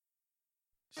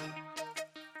Hey.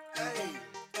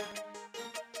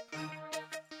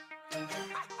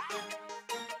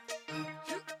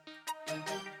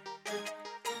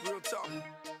 Real talk.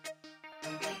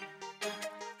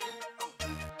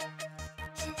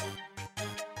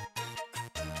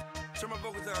 Turn my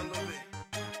vocals down a little bit.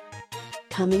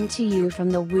 Coming to you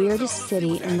from the weirdest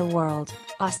city in the world,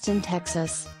 Austin,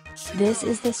 Texas. This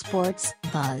is the Sports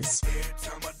Buzz.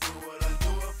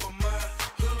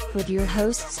 With your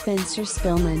host Spencer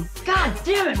Spillman. God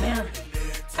damn it, man!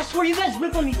 I swear you guys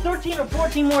rip on me 13 or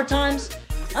 14 more times,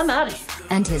 I'm out of here.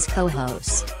 And his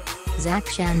co-host, Zach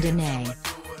Chandonnet.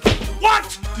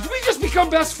 What? Did we just become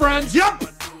best friends? Yep!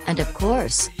 And of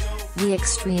course, the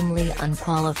extremely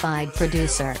unqualified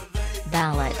producer,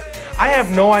 Ballad. I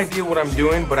have no idea what I'm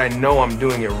doing, but I know I'm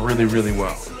doing it really, really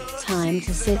well. Time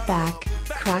to sit back,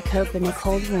 crack open a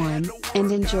cold one, and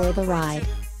enjoy the ride.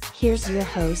 Here's your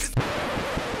host.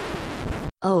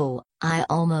 Oh, I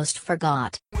almost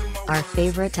forgot. Our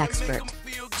favorite expert,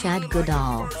 Chad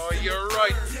Goodall. Oh, you're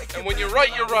right. And when you're right,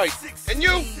 you're right. And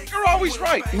you're always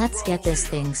right. Let's get this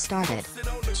thing started.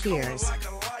 Cheers.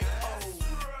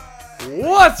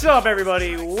 What's up,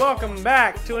 everybody? Welcome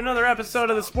back to another episode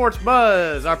of the Sports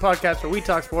Buzz, our podcast where we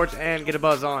talk sports and get a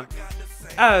buzz on.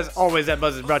 As always, that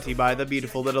buzz is brought to you by the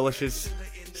beautiful, the delicious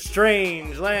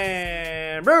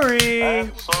Strangeland Brewery.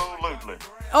 Absolutely.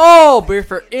 Oh, beer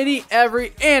for any,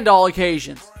 every, and all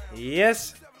occasions.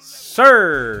 Yes,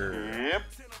 sir.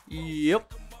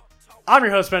 Yep. I'm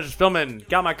your host, Spencer Spillman.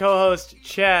 Got my co-host,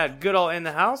 Chad Goodall, in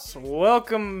the house.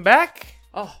 Welcome back.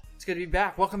 Oh, it's good to be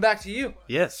back. Welcome back to you.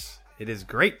 Yes, it is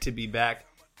great to be back.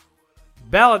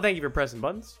 Ballad, thank you for pressing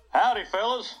buttons. Howdy,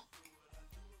 fellas.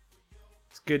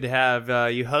 It's good to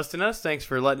have you hosting us. Thanks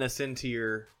for letting us into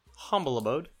your humble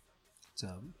abode. It's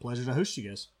a pleasure to host you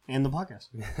guys and the podcast.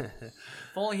 If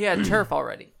only he had turf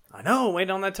already. I know,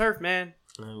 waiting on that turf, man.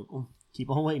 Keep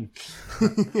on waiting.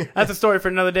 That's a story for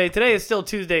another day. Today is still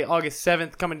Tuesday, August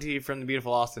 7th, coming to you from the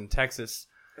beautiful Austin, Texas.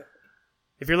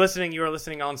 If you're listening, you are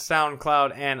listening on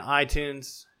SoundCloud and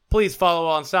iTunes. Please follow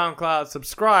on SoundCloud,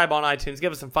 subscribe on iTunes,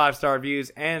 give us some 5-star reviews,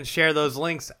 and share those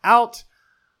links out.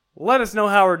 Let us know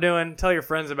how we're doing. Tell your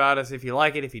friends about us if you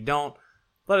like it. If you don't,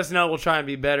 let us know. We'll try and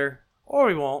be better. Or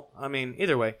we won't. I mean,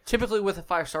 either way. Typically with a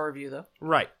 5-star review, though.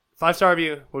 Right. 5-star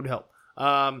review would help.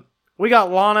 We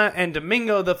got Lana and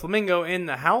Domingo the Flamingo in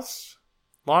the house.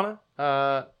 Lana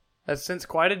has since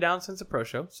quieted down since the pro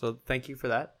show, so thank you for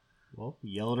that. Well,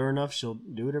 yell at her enough, she'll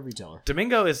do whatever you tell her.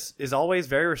 Domingo is always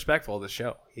very respectful of the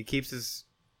show. He keeps his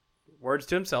words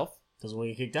to himself. Doesn't want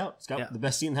to get kicked out. He's got the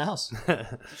best seat in the house.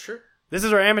 Sure. This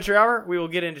is our amateur hour. We will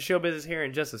get into show business here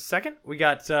in just a second. We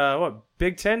got,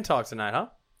 Big 10 talk tonight, huh?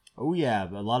 Oh, yeah.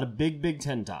 A lot of Big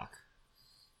 10 talk.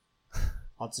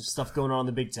 Lots of stuff going on in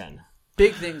the Big 10.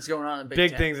 Big things going on in the Big 10.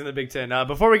 Big things in the Big 10.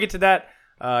 Before we get to that,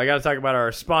 I got to talk about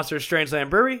our sponsor, Strangeland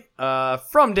Brewery.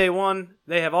 From day one,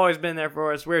 they have always been there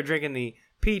for us. We're drinking the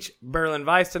Peach Berlin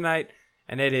Weiss tonight,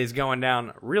 and it is going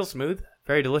down real smooth.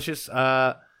 Very delicious.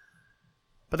 But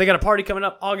they got a party coming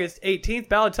up August 18th.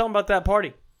 Ballad, tell them about that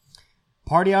party.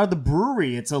 Party out of the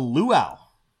brewery. It's a luau.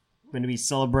 Going to be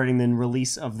celebrating the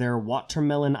release of their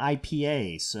Watermelon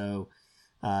IPA. So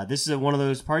this is one of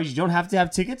those parties. You don't have to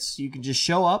have tickets. You can just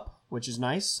show up, which is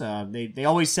nice. They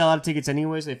always sell out of tickets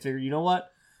anyways. They figure, you know what?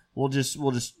 We'll just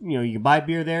you can buy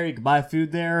beer there, you can buy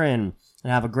food there, and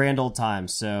have a grand old time.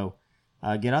 So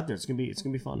get out there. It's gonna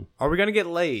be fun. Are we gonna get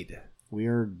laid? We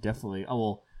are definitely. Oh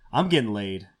well, I'm getting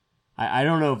laid. I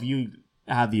don't know if you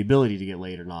have the ability to get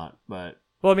laid or not, but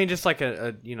Well, I mean, just like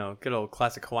a good old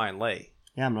classic Hawaiian lei.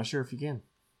 Yeah, I'm not sure if you can.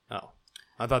 Oh,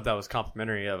 I thought that was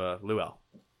complimentary of a luau.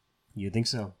 You'd think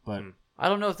so, but I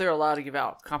don't know if they're allowed to give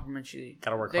out complimentary.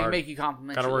 Gotta work they hard. They make you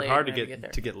complimentary. Gotta work hard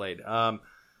to get laid. Our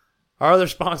other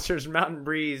sponsors, Mountain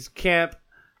Breeze Camp.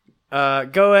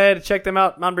 Go ahead and check them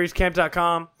out,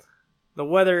 mountainbreezecamp.com. The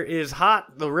weather is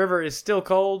hot. The river is still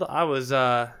cold. I was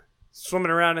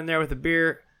swimming around in there with a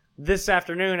beer this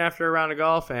afternoon after a round of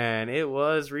golf, and it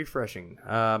was refreshing.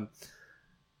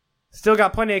 Still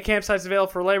got plenty of campsites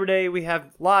available for Labor Day. We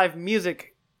have live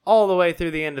music all the way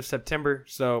through the end of September,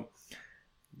 so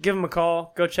give them a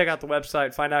call. Go check out the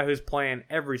website. Find out who's playing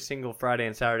every single Friday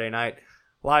and Saturday night.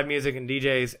 Live music and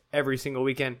DJs every single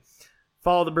weekend.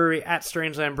 Follow the brewery at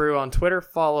Strangeland Brew on Twitter.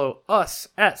 Follow us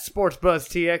at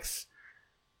SportsBuzzTX.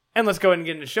 And let's go ahead and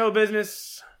get into show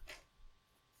business.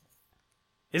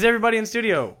 Is everybody in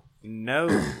studio? No.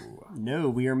 No,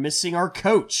 we are missing our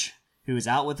coach, who is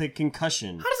out with a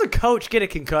concussion. How does a coach get a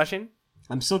concussion?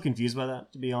 I'm still confused by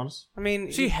that, to be honest. I mean,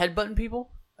 is he headbutting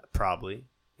people? Probably.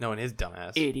 Knowing his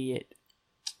dumbass. Idiot.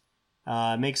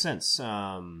 Makes sense.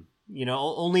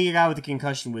 only a guy with a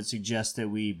concussion would suggest that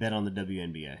we bet on the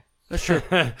WNBA. That's true.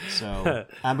 So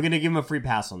I'm going to give him a free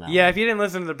pass on that. Yeah, if you didn't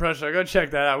listen to the pro show, go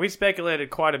check that out. We speculated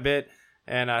quite a bit,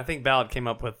 and I think Ballard came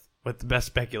up with the best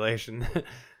speculation.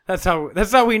 That's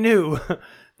how we knew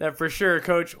that for sure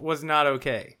Coach was not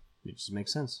okay. It just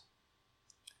makes sense.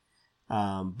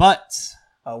 But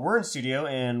we're in studio,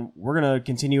 and we're going to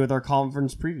continue with our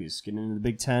conference previews, getting into the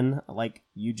Big Ten, like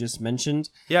you just mentioned.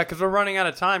 Yeah, because we're running out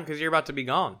of time because you're about to be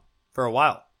gone for a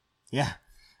while. Yeah.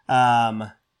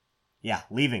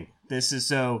 Leaving. This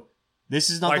is not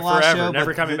like the last forever, show. never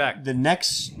but coming back. The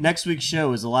next week's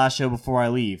show is the last show before I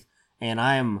leave, and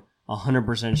I am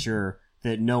 100% sure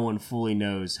that no one fully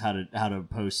knows how to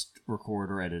post,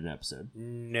 record, or edit an episode.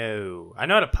 No, I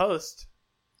know how to post.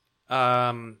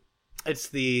 It's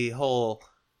the whole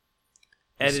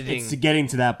editing. It's getting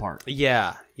to that part.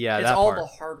 Yeah, it's that all part. the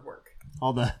hard work.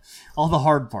 All the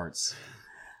hard parts.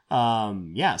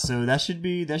 So that should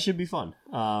be fun.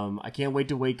 I can't wait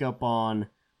to wake up on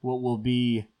what will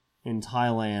be in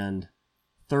Thailand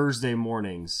Thursday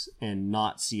mornings and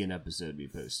not see an episode be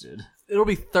posted. It'll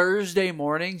be Thursday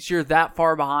mornings. You're that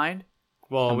far behind?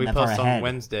 Well, we that far post on ahead.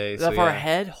 Wednesday. That far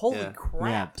ahead? Holy Yeah. crap.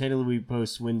 Yeah, technically we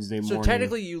post Wednesday morning. So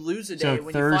technically you lose a day So when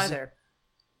you fly Thursday- there.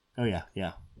 Oh yeah.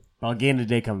 But I'll gain a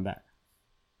day coming back.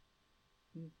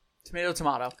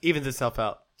 Tomato. Evens itself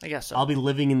out. I guess so. I'll be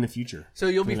living in the future. So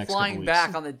you'll for be the next flying couple back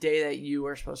weeks. on the day that you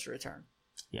are supposed to return.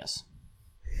 Yes.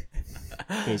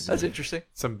 That's interesting.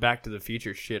 Some Back to the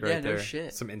Future shit right Yeah, no there.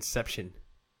 shit. Some Inception.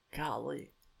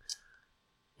 Golly.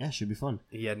 Yeah, it should be fun.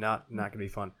 Yeah, not gonna be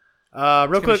fun.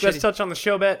 Real quick, let's shitty. touch on the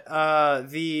show bet.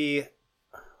 We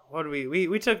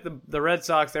took the Red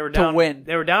Sox. They were down To win.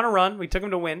 They were down a run. We took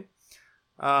them to win.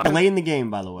 Late in the game,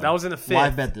 by the way. That was in the fifth.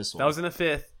 Live bet this one. That was in the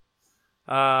fifth.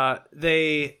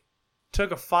 They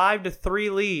took a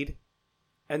 5-3 lead,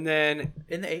 and then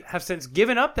In the 8th. have since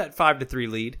given up that 5-3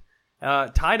 lead.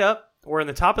 Tied up. We're in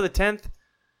the top of the 10th.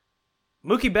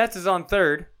 Mookie Betts is on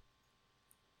third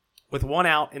with one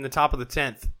out in the top of the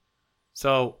 10th.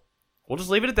 So we'll just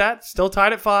leave it at that. Still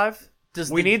tied at 5.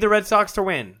 We need the Red Sox to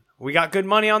win. We got good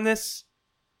money on this.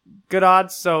 Good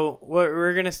odds. So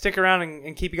we're going to stick around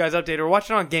and keep you guys updated. We're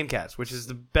watching on Gamecast, which is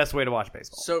the best way to watch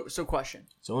baseball. So question.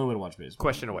 It's the only way to watch baseball.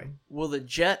 Question away. Will the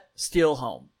Jet steal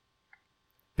home?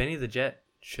 Benny the Jet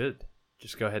should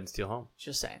just go ahead and steal home.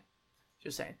 Just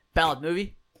saying. Ballad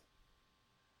movie?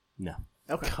 No.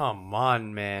 Okay. Come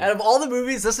on, man. Out of all the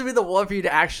movies, this would be the one for you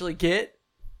to actually get.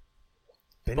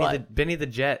 Benny the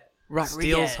Jet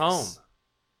Rodriguez. steals home.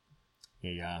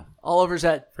 Yeah. All over his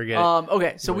head. Forget it.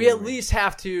 Okay, so we at least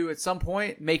have to, at some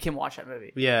point, make him watch that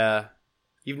movie. Yeah.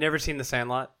 You've never seen The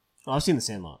Sandlot? Oh, I've seen The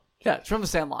Sandlot. Yeah, it's from The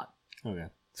Sandlot. Okay.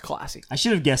 It's classy. I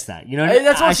should have guessed that. You know, Hey,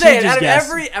 that's what I I'm should have saying. just Out of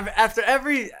guessed. after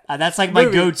every That's like my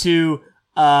movie. go-to.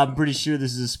 I'm pretty sure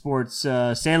this is a sports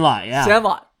Sandlot. Yeah.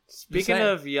 Sandlot. Speaking saying.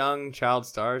 of young child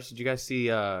stars, did you guys see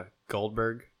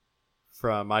Goldberg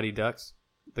from Mighty Ducks?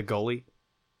 The goalie?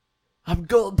 I'm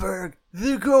Goldberg,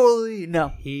 the goalie. No,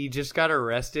 He just got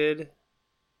arrested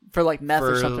for like meth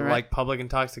for or something, right? like public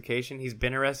intoxication. He's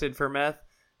been arrested for meth.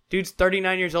 Dude's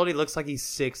 39 years old. He looks like he's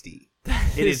 60.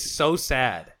 It is so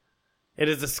sad. It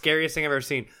is the scariest thing I've ever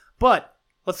seen. But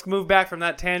let's move back from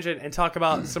that tangent and talk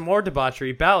about some more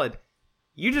debauchery. Ballad,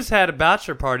 you just had a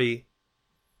bachelor party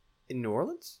in New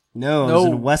Orleans? No, it was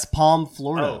in West Palm,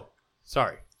 Florida. Oh,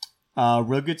 sorry.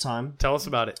 Real good time. Tell us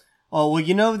about it. Oh, well,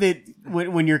 you know that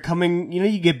when you're coming,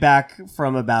 you get back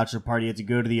from a bachelor party, you have to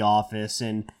go to the office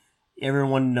and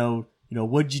everyone know,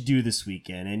 what'd you do this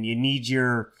weekend? And you need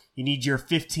your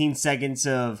 15 seconds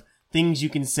of things you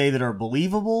can say that are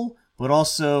believable, but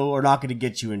also are not going to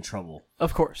get you in trouble.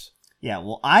 Of course. Yeah,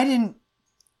 well, I didn't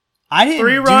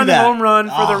 3-run do that. home run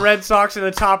for the Red Sox in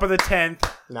the top of the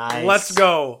 10th. Nice. Let's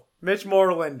go. Mitch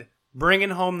Moreland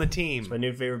bringing home the team. My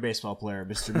new favorite baseball player,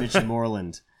 Mr. Mitch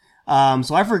Moreland.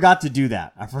 So I forgot to do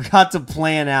that. I forgot to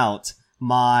plan out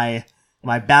my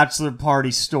bachelor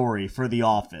party story for the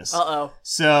office. Uh-oh.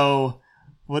 So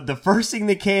the first thing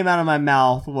that came out of my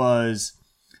mouth was,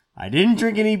 I didn't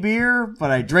drink any beer, but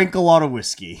I drank a lot of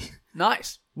whiskey.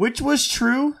 Nice. Which was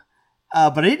true,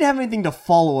 but I didn't have anything to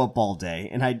follow up all day,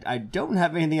 and I don't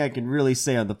have anything I can really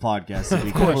say on the podcast, to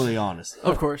be completely honest.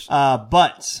 Of course.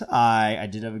 But I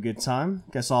did have a good time.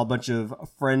 I saw a bunch of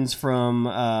friends from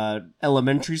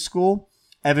elementary school.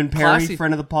 Evan Perry, Classy.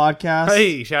 friend of the podcast.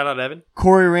 Hey, shout out Evan.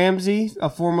 Corey Ramsey, a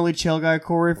formerly Chill Guy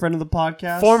Corey, friend of the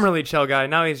podcast. Formerly Chell guy.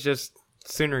 Now he's just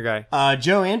Sooner guy.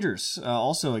 Joe Andrews,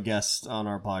 also a guest on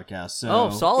our podcast. So Oh,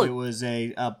 solid. It was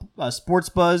a Sports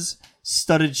Buzz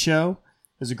studded show.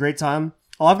 It was a great time.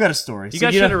 Oh, I've got a story. You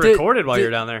guys should have recorded while you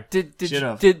were down there. Did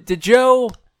Should've. Joe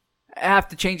have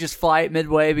to change his flight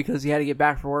midway because he had to get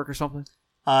back from work or something?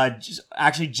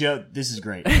 Actually, Joe, this is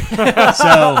great.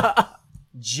 So,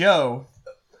 Joe,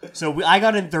 I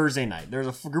got in Thursday night. There's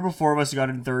a group of 4 of us who got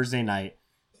in Thursday night,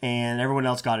 and everyone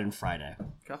else got in Friday.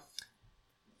 Okay.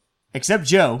 Except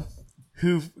Joe,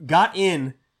 who got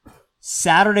in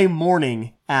Saturday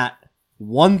morning at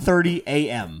 1:30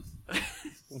 a.m.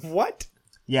 What?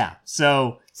 Yeah,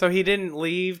 so he didn't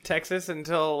leave Texas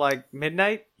until like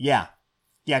midnight? yeah,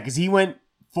 because he went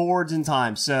forwards in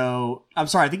time. So I'm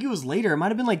sorry, I think it was later. It might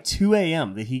have been like 2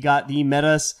 a.m. that he met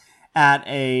us at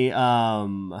a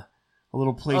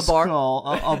little place called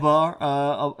a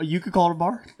bar. You could call it a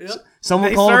bar. Yep.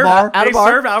 Someone called it a bar. They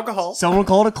serve alcohol. Someone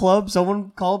called it a club.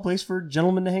 Someone called a place for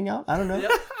gentlemen to hang out. I don't know.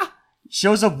 Yep.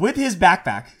 Shows up with his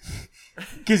backpack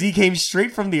because he came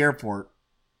straight from the airport.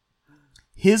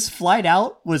 His flight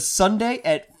out was Sunday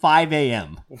at 5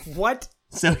 a.m. What?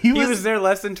 So he was there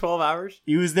less than 12 hours?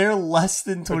 He was there less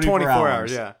than 24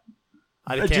 hours. Yeah.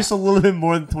 Just a little bit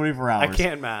more than 24 hours. I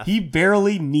can't math. He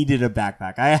barely needed a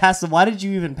backpack. I asked him, why did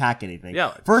you even pack anything?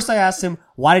 Yeah. First I asked him,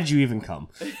 why did you even come?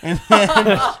 And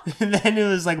then it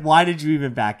was like, why did you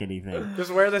even pack anything?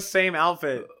 Just wear the same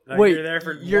outfit. Like Wait, you're there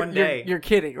for one day. You're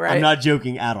kidding, right? I'm not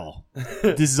joking at all.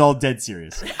 This is all dead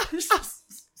serious.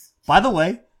 By the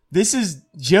way, this is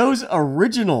Joe's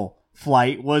original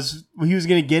flight was he was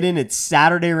going to get in at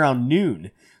Saturday around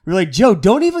noon. We were like, Joe,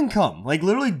 don't even come. Like,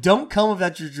 literally, don't come if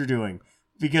that's what you're doing.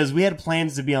 Because we had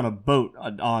plans to be on a boat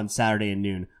on Saturday at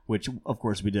noon, which, of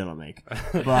course, we didn't make.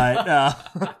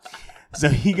 But, so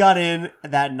he got in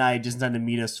that night just in time to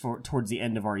meet us towards the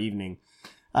end of our evening.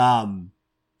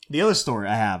 The other story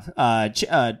I have,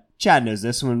 Chad knows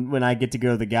this. When I get to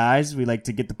go to the guys, we like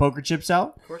to get the poker chips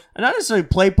out. Of course. And not necessarily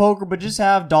play poker, but just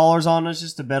have dollars on us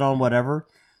just to bet on whatever.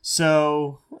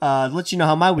 So, let you know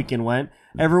how my weekend went.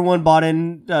 Everyone bought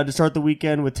in to start the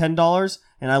weekend with $10,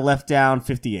 and I left down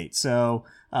 58. So,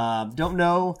 don't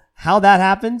know how that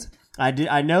happened.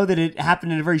 I know that it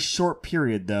happened in a very short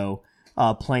period, though.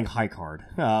 Playing high card.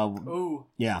 Ooh,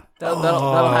 yeah, that'll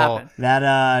happen.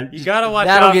 That you gotta watch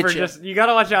that'll out get for you. you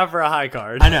gotta watch out for a high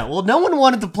card. I know. Well, no one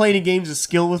wanted to play any games of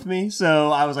skill with me, so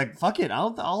I was like, "Fuck it,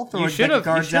 I'll throw You a should deck of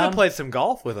cards down." played some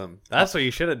golf with him. That's what you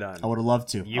should have done. I would have loved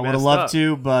to. You I would have messed loved up.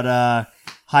 to, but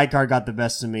high card got the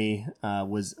best of me.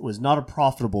 Was not a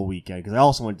profitable weekend because I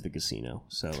also went to the casino.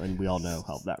 So, and we all know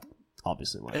how that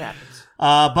obviously went. It happens.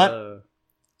 But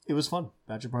it was fun.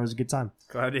 Bachelor party was a good time.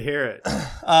 Glad to hear it.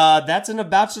 That's an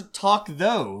about to talk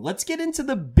though. Let's get into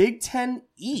the Big Ten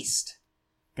East,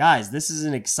 guys. This is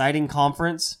an exciting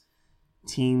conference.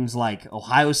 Teams like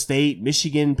Ohio State,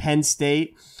 Michigan, Penn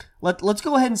State. Let's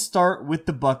go ahead and start with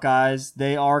the Buckeyes.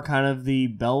 They are kind of the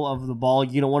belle of the ball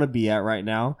you don't want to be at right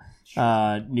now.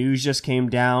 News just came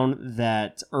down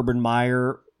that Urban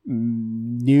Meyer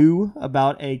knew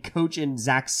about a coach in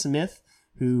Zach Smith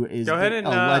who is Go ahead and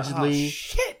allegedly.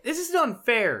 shit, this is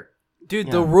unfair. Dude,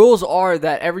 Yeah. the rules are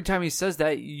that every time he says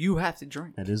that, you have to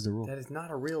drink. That is the rule. That is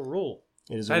not a real rule.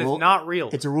 It is That a is rule. not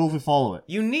real. It's a rule if we follow it.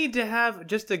 You need to have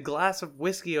just a glass of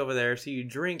whiskey over there so you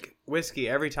drink whiskey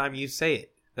every time you say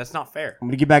it. That's not fair. I'm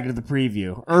going to get back into the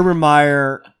preview. Urban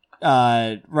Meyer,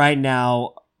 right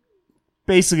now,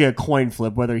 basically a coin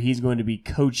flip whether he's going to be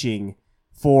coaching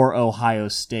for Ohio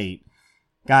State.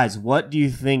 Guys, what do you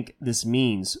think this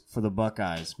means for the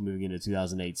Buckeyes moving into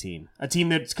 2018? A team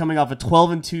that's coming off a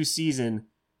 12-2 season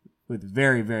with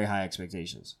very, very high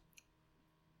expectations.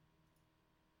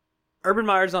 Urban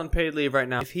Meyer's on paid leave right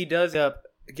now. If he does end up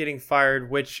getting fired,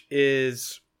 which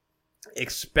is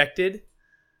expected,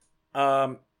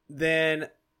 then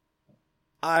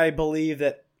I believe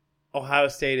that Ohio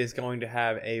State is going to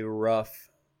have a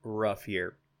rough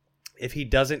year. If he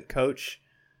doesn't coach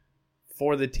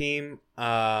for the team,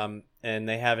 and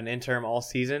they have an interim all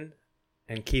season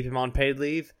and keep him on paid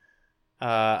leave,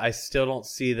 I still don't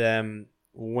see them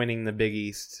winning the Big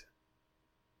East.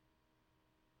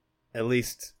 At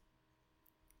least,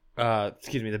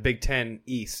 the Big Ten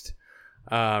East,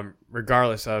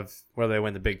 regardless of whether they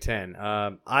win the Big Ten.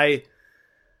 I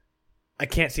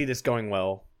can't see this going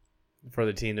well for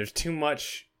the team. There's too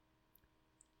much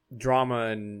drama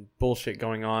and bullshit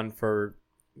going on for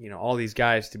all these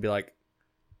guys to be like,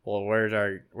 well, where's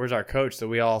our coach that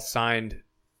we all signed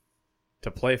to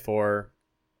play for,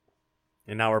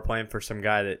 and now we're playing for some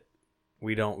guy that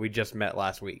we just met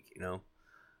last week.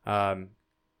 I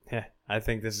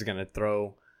think this is going to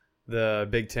throw the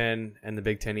Big Ten and the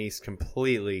Big Ten East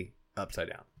completely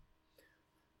upside down.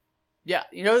 Yeah,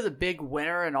 you know who the big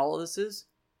winner in all of this is?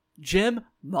 Jim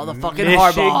motherfucking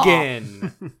Harbaugh.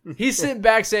 Michigan. He's sitting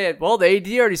back saying, well, the AD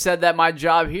already said that my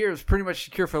job here is pretty much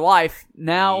secure for life.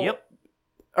 Now, Yep.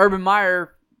 Urban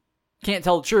Meyer can't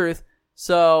tell the truth.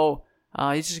 So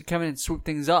he's just going to come in and swoop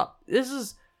things up.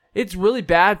 It's really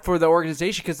bad for the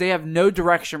organization because they have no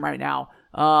direction right now.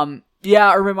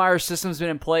 Urban Meyer's system's been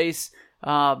in place.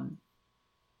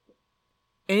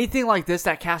 Anything like this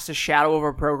that casts a shadow over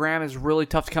a program is really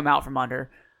tough to come out from under.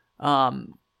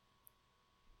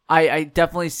 I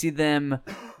definitely see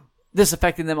this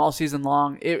affecting them all season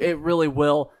long. It really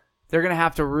will. They're going to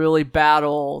have to really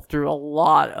battle through a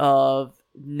lot of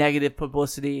negative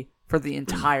publicity for the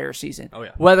entire season. Oh,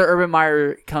 yeah. Whether Urban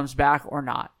Meyer comes back or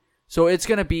not. So it's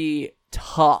going to be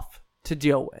tough to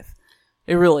deal with.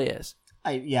 It really is.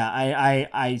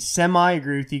 I semi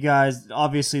agree with you guys.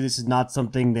 Obviously, this is not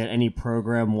something that any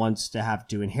program wants to have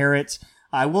to inherit.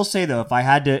 I will say though, if I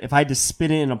had to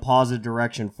spin it in a positive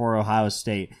direction for Ohio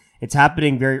State, it's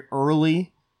happening very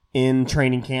early in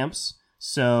training camps.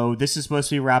 So this is supposed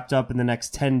to be wrapped up in the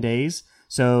next 10 days.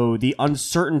 So the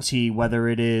uncertainty whether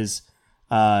it is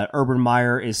Urban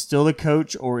Meyer is still the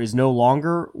coach or is no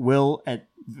longer will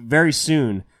very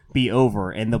soon be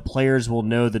over, and the players will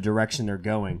know the direction they're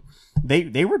going.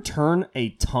 They return a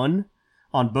ton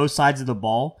on both sides of the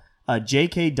ball.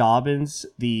 J.K. Dobbins,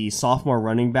 the sophomore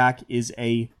running back, is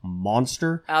a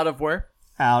monster. Out of where?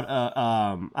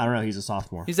 I don't know. He's a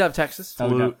sophomore. He's out of Texas.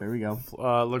 Oh, there we go.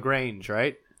 LaGrange,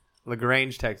 right?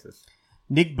 LaGrange, Texas.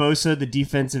 Nick Bosa, the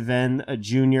defensive end, a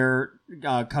junior,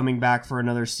 coming back for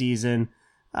another season.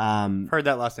 Heard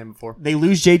that last name before. They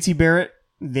lose J.T. Barrett.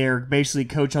 They're basically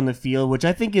coach on the field, which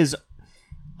I think is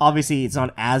obviously it's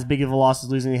not as big of a loss as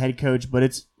losing the head coach, but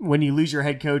it's when you lose your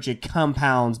head coach, it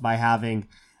compounds by having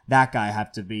that guy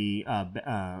have to be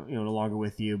no longer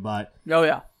with you. But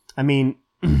I mean,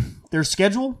 their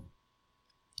schedule,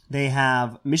 they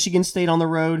have Michigan State on the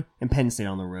road and Penn State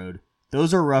on the road.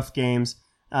 Those are rough games.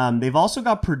 They've also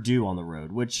got Purdue on the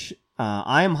road, which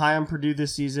I am high on Purdue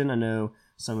this season. I know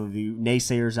some of you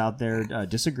naysayers out there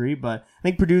disagree, but I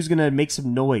think Purdue's going to make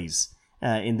some noise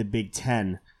in the Big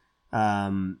Ten.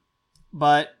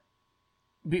 But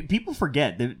people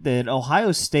forget that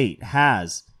Ohio State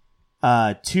has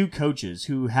two coaches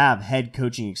who have head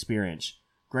coaching experience.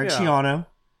 Greg Schiano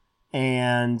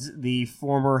and the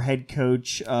former head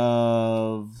coach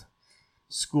of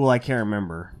school I can't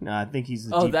remember. I think he's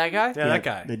the that guy? Yeah, that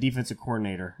guy. The defensive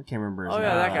coordinator. I can't remember his name.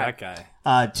 That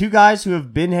guy. Two guys who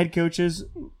have been head coaches,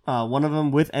 one of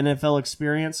them with NFL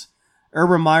experience.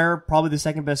 Urban Meyer, probably the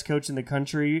second best coach in the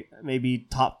country, maybe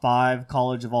top 5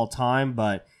 college of all time,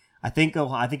 but I think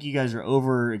you guys are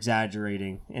over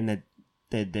exaggerating in that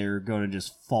they're going to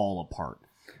just fall apart.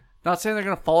 Not saying they're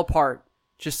going to fall apart,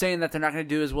 just saying that they're not going to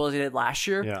do as well as they did last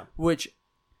year. Yeah. Which,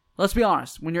 let's be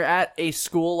honest, when you're at a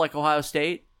school like Ohio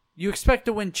State, you expect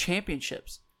to win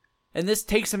championships, and this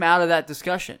takes them out of that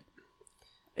discussion.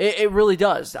 It really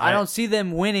does. I don't see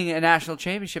them winning a national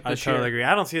championship this year. I totally agree.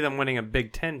 I don't see them winning a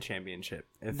Big Ten championship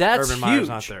if That's Urban Meyer's huge,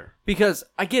 not there. because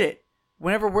I get it.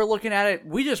 Whenever we're looking at it,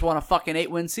 we just want a fucking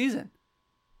 8-win season.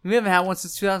 We haven't had one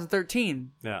since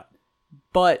 2013. Yeah.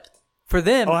 But for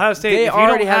them, Ohio State, they if you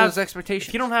already don't have have those expectations.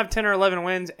 If you don't have 10 or 11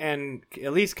 wins and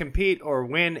at least compete or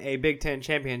win a Big Ten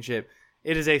championship,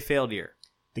 it is a failed year.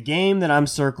 The game that I'm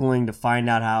circling to find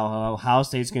out how Ohio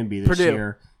State's going to be this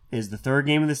year is the third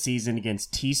game of the season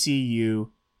against TCU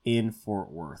in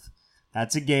Fort Worth.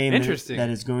 That's a game that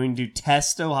is going to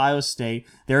test Ohio State.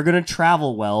 They're going to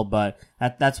travel well, but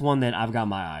that's one that I've got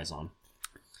my eyes on.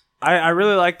 I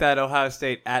really like that Ohio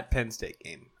State at Penn State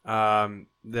game.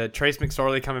 The Trace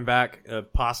McSorley coming back, a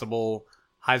possible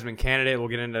Heisman candidate. We'll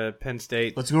get into Penn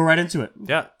State. Let's go right into it.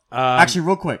 Yeah. Actually,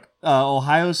 real quick,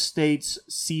 Ohio State's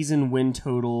season win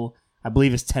total, I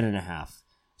believe, is 10.5.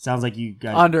 Sounds like you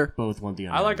guys both want the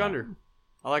under. I like under.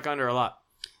 I like under a lot.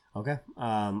 Okay.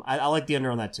 I like the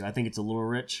under on that too. I think it's a little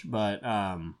rich, but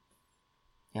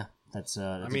yeah, that's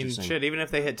I mean, shit, even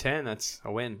if they hit 10, that's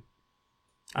a win.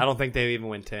 I don't think they even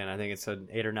win 10. I think it's an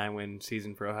 8 or 9 win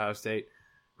season for Ohio State,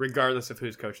 regardless of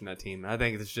who's coaching that team. I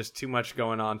think there's just too much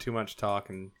going on, too much talk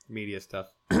and media stuff.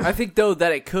 I think though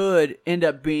that it could end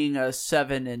up being a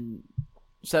 7 and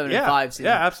 5 season.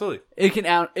 Yeah, absolutely. It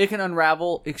can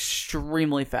unravel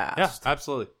extremely fast. Yeah,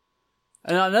 absolutely.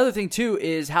 And another thing too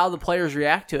is how the players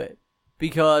react to it,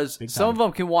 because some of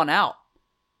them can want out.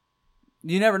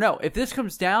 You never know. If this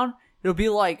comes down, it'll be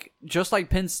just like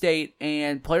Penn State,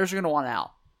 and players are going to want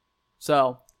out.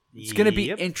 So it's going to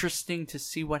be interesting to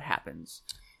see what happens.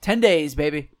 10 days,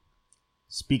 baby.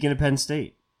 Speaking of Penn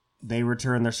State, they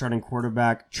return their starting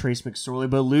quarterback Trace McSorley,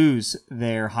 but lose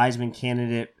their Heisman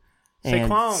candidate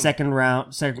and second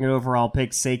overall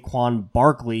pick Saquon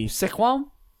Barkley. Saquon?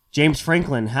 James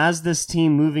Franklin has this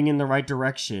team moving in the right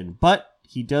direction, but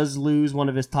he does lose one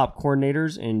of his top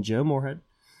coordinators in Joe Moorhead.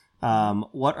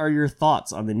 What are your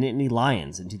thoughts on the Nittany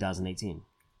Lions in 2018?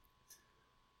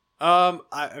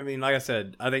 I mean, like I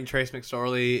said, I think Trace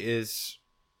McSorley is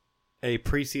a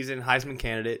preseason Heisman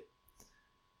candidate.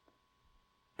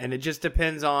 And it just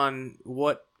depends on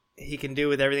what he can do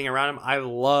with everything around him. I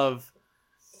love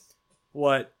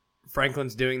what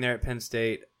Franklin's doing there at Penn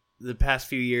State. The past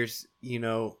few years,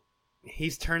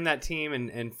 he's turned that team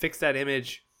and fixed that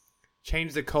image,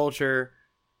 changed the culture,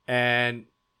 and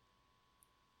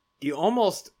you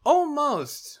almost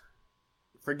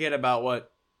forget about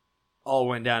what all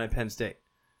went down at Penn State.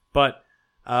 But,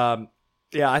 I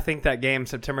think that game,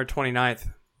 September 29th,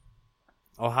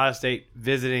 Ohio State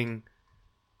visiting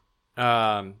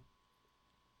the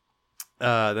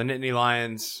Nittany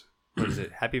Lions, what is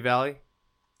it, Happy Valley?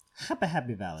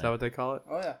 Happy Valley. Is that what they call it?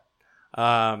 Oh, yeah.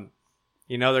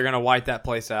 They're going to white that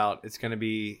place out. It's going to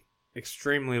be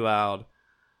extremely loud.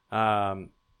 And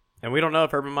we don't know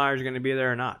if Urban Meyer's going to be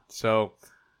there or not. So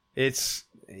he's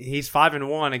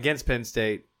 5-1 against Penn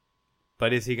State,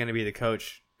 but is he going to be the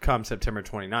coach come September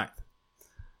 29th?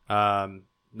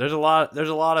 There's a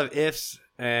lot of ifs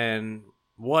and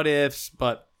what ifs,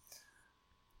 but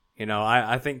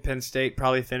I think Penn State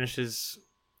probably finishes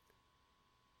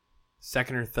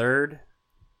second or third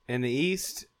in the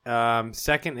East.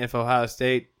 Second if Ohio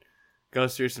State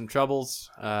goes through some troubles.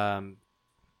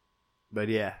 But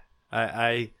yeah,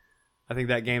 I think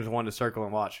that game's one to circle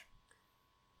and watch.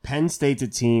 Penn State's a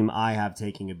team I have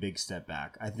taking a big step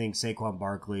back. I think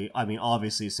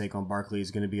obviously Saquon Barkley is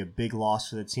going to be a big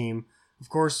loss for the team. Of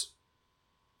course,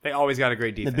 they always got a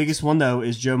great defense. The biggest one, though,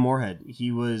 is Joe Moorhead.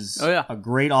 He was a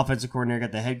great offensive coordinator,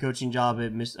 got the head coaching job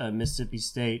at Mississippi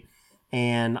State,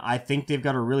 and I think they've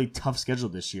got a really tough schedule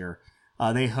this year.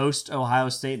 They host Ohio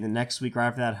State, and the next week right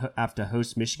after that, have to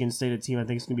host Michigan State, a team I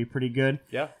think is going to be pretty good.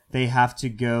 Yeah. They have to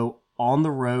go on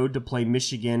the road to play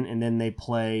Michigan, and then they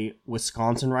play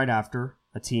Wisconsin right after,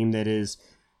 a team that is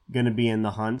going to be in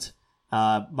the hunt.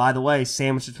 By the way,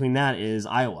 sandwiched between that is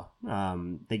Iowa.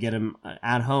 They get them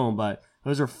at home, but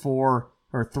those are 4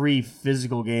 or 3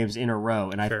 physical games in a row,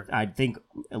 and I think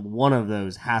one of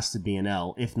those has to be an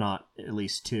L, if not at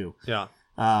least 2. Yeah.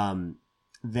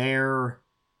 Their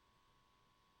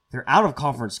out of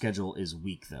conference schedule is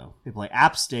weak though. They play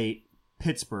App State,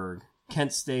 Pittsburgh,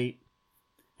 Kent State,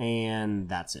 and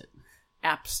that's it.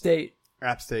 App State.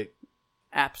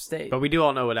 But we do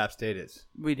all know what App State is.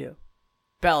 We do.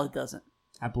 Ballot doesn't.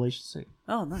 Appalachian State.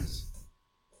 Oh, nice.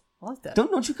 I like that.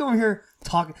 Don't you come over here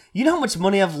talking. You know how much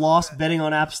money I've lost betting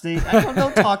on App State?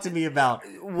 Don't talk to me about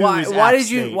why did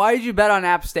you bet on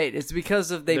App State? It's because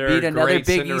they beat another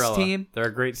Big East team. They're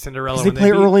a great Cinderella. Because they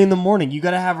play early in the morning. You got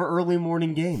to have an early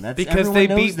morning game. Everyone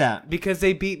knows that. Because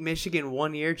they beat Michigan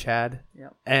one year, Chad.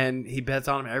 Yep. And he bets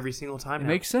on them every single time. It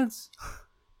makes sense.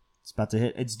 It's about to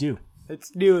hit. It's due. It's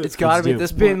due. It's got to be at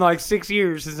this point. It's been like 6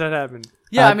 years since that happened.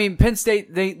 Yeah, I mean Penn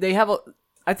State. They have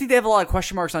I think they have a lot of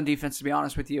question marks on defense. To be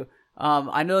honest with you.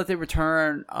 I know that they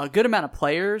return a good amount of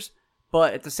players,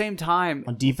 but at the same time...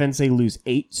 On defense, they lose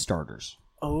 8 starters.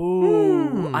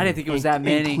 Oh, I didn't think it was that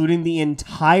many. Including the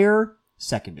entire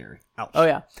secondary. Ouch. Oh,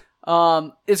 yeah.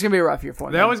 It's going to be a rough year for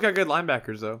them. They always got good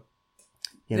linebackers, though.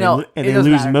 Yeah, they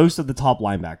lose most of the top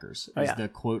linebackers, is the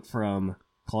quote from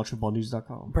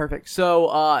collegefootballnews.com. Perfect.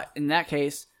 So, in that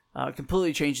case,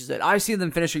 completely changes it. I see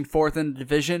them finishing 4th in the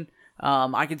division.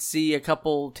 I could see a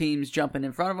couple teams jumping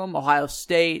in front of them. Ohio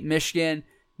State, Michigan,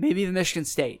 maybe even Michigan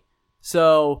State.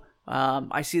 So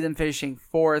I see them finishing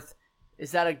 4th.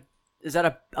 Is that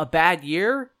a bad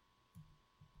year?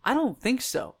 I don't think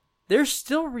so. They're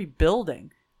still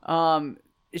rebuilding.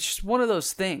 It's just one of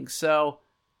those things. So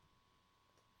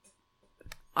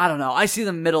I don't know. I see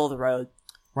them middle of the road.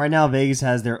 Right now, Vegas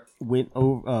has their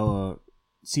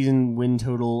season win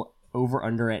total over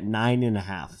under at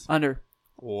 9.5. Under.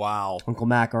 Wow. Uncle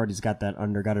Mac already's got that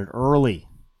under. Got it early.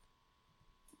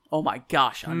 Oh my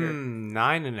gosh, under.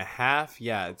 9.5?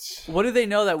 Yeah, it's... What do they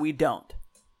know that we don't?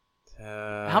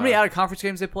 How many out-of-conference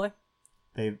games they play?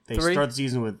 They start the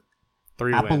season with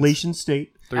 3 Appalachian wins.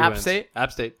 State. 3 App wins. State?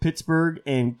 App State. Pittsburgh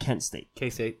and Kent State.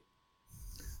 K-State.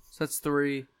 So that's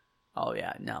 3. Oh,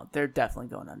 yeah. No, they're definitely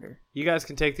going under. You guys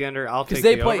can take the under. I'll take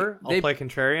they the play- over. they- I'll play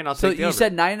contrarian. I'll So take the you over.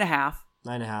 said 9.5,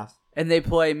 9.5. and they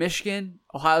play Michigan,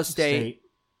 Ohio State.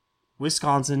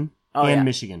 Wisconsin, Oh, and yeah.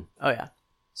 Michigan. Oh, yeah.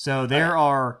 So there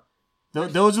are...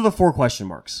 those are the 4 question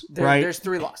marks, right? There's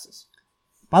 3 losses.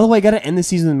 By the way, got to end the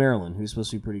season with Maryland, who's supposed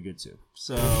to be pretty good too.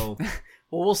 So...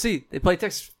 Well, we'll see. They play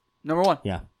Texas, number 1.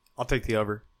 yeah. I'll take the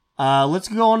over. Let's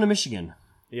go on to Michigan.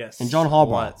 Yes. And John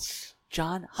Harbaugh.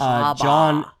 John Harbaugh.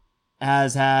 John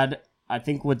has had, I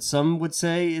think what some would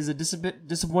say is a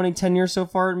disappointing tenure so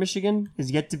far at Michigan. Has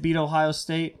yet to beat Ohio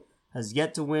State. has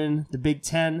yet to win the Big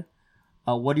Ten.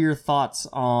 What are your thoughts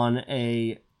on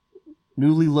a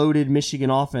newly loaded Michigan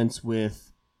offense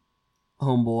with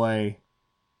homeboy,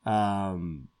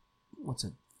 what's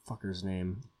a fucker's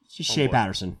name? It's just Shea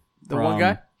Patterson. The one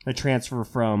guy? The transfer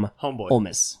from Homeboy. Ole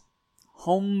Miss.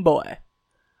 Homeboy.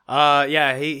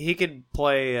 Yeah, he could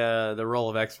play the role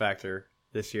of X Factor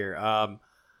this year.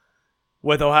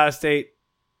 With Ohio State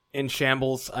in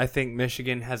shambles, I think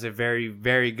Michigan has a very,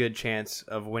 very good chance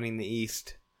of winning the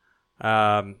East.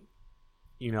 Starting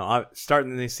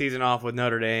the season off with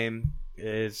Notre Dame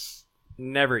is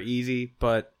never easy,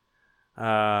 but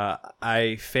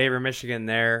I favor Michigan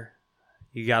there.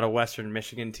 You got a Western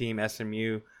Michigan team,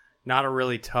 SMU. Not a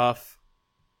really tough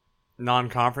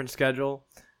non-conference schedule.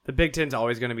 The Big Ten's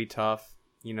always going to be tough.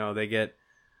 They get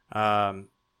a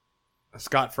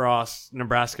Scott Frost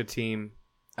Nebraska team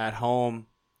at home.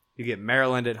 You get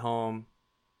Maryland at home.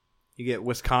 You get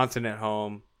Wisconsin at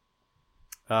home.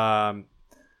 The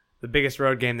biggest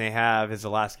road game they have is the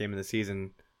last game of the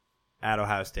season at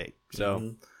Ohio State.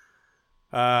 So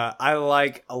I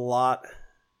like a lot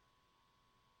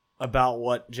about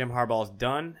what Jim Harbaugh's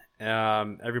done.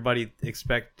 Everybody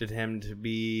expected him to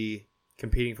be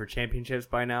competing for championships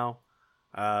by now.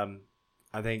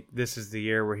 I think this is the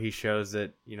year where he shows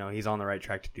that he's on the right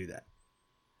track to do that.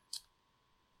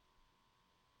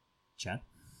 Chad?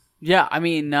 Yeah, I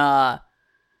mean, I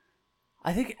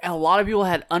think a lot of people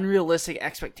had unrealistic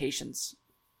expectations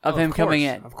of him coming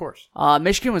in. Of course.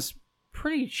 Michigan was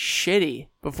pretty shitty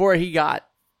before he got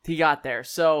there.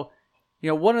 So,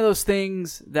 one of those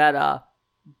things that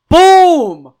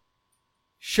boom,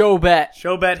 show bet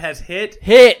has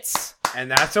hits,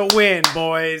 and that's a win,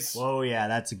 boys. Whoa, yeah,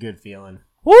 that's a good feeling.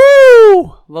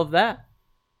 Woo! Love that.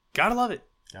 Gotta love it.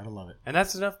 Gotta love it. And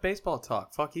that's enough baseball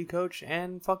talk. Fuck you, coach,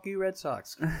 and fuck you, Red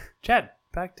Sox. Chad,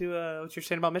 back to what you're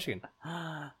saying about Michigan.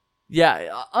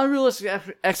 Yeah,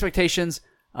 unrealistic expectations.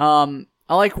 I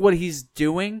like what he's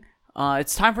doing.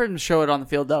 It's time for him to show it on the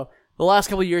field, though. The last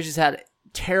couple of years, he's had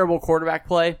terrible quarterback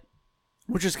play,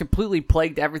 which has completely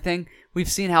plagued everything. We've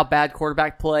seen how bad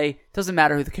quarterback play doesn't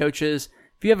matter who the coach is.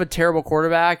 If you have a terrible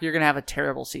quarterback, you're going to have a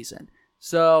terrible season.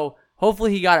 So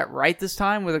hopefully he got it right this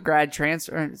time with a grad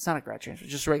transfer. It's not a grad transfer,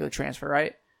 just a regular transfer,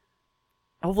 right?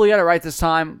 Hopefully he got it right this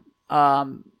time. I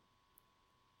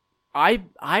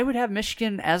would have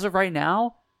Michigan, as of right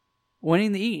now,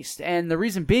 winning the East. And the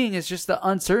reason being is just the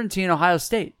uncertainty in Ohio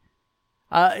State.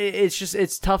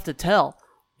 It's tough to tell.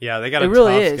 Yeah, they got it a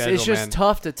really tough is. schedule, It's just man.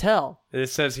 tough to tell. It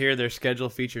says here their schedule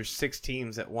features 6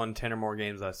 teams that won 10 or more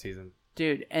games last season.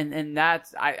 Dude, and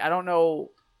that's I don't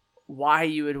know why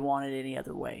you would want it any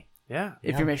other way. Yeah.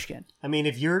 If you're Michigan. I mean,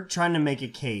 if you're trying to make a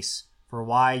case for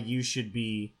why you should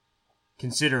be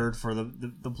considered for the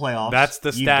playoffs, That's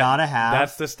the stat. You gotta have.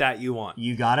 That's the stat you want.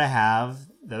 You gotta have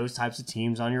those types of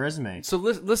teams on your resume. So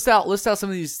list out some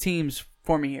of these teams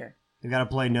for me here. You gotta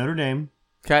play Notre Dame.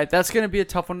 Okay, that's gonna be a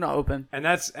tough one to open. And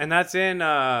that's in that's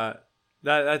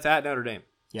at Notre Dame.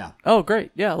 Yeah. Oh,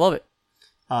 great. Yeah, I love it.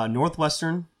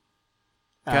 Northwestern.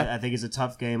 Okay. I think is a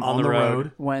tough game On on the the road.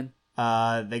 road. When?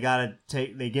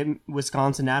 They get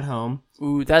Wisconsin at home.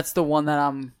 Ooh, that's the one that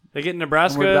I'm. They get I'm worried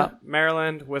Nebraska, about.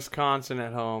 Maryland, Wisconsin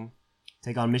at home.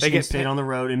 Take on Michigan get State Penn- on the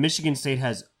road, and Michigan State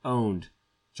has owned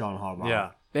John Harbaugh. Yeah.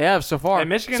 They have so far. And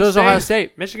Michigan so does State, Ohio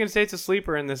State. Michigan State's a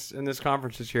sleeper in this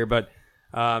conference this year, but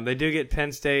they do get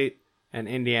Penn State and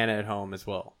Indiana at home as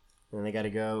well. And they got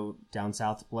to go down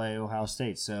south to play Ohio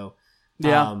State. So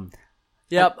Yeah.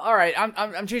 Yep. All right.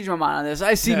 I'm changing my mind on this.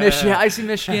 I see Michigan.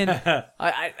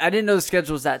 I didn't know the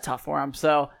schedule was that tough for them.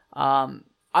 So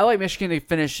I like Michigan to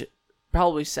finish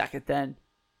probably second then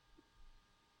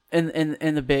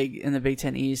in the Big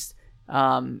Ten East.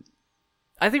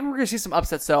 I think we're gonna see some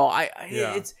upsets though.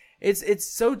 It's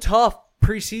so tough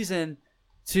preseason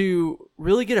to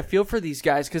really get a feel for these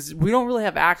guys because we don't really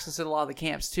have access to a lot of the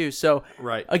camps too. So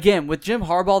Right. again, with Jim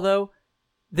Harbaugh though,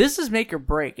 this is make or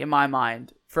break in my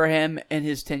mind for him and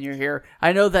his tenure here.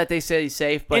 I know that they say he's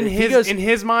safe, but in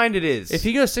his mind it is. if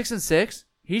he goes 6-6,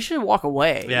 he should walk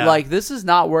away. Yeah. Like this is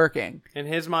not working. In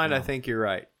his mind, I think you're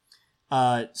right.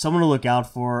 someone to look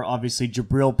out for. Obviously,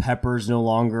 Jabril Peppers no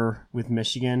longer with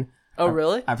Michigan. Oh,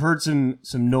 really? I've heard some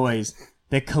noise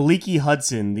that Kaliki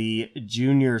Hudson, the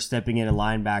junior stepping in at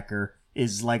linebacker,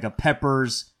 is like a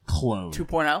Peppers clone.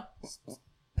 2.0?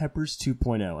 Peppers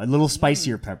 2.0. A little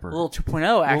spicier Pepper. A little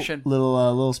 2.0 action.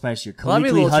 Little spicier. Let me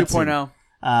a Kaliki little Hudson.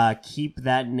 2.0. Keep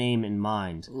that name in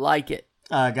mind. Like it.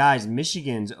 Guys,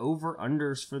 Michigan's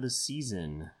over-unders for the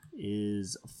season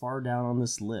is far down on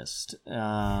this list.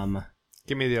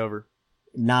 Give me the over.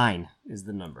 9 is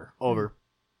the number. Over.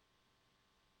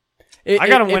 I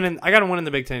got them winning. I got them winning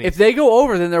the Big Ten East. If they go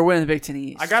over, then they're winning the Big Ten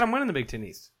East. I got them winning the Big Ten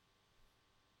East.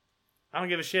 I don't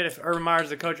give a shit if Urban Meyer's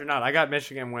the coach or not. I got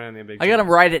Michigan winning the Big Ten. I got them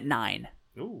right at 9.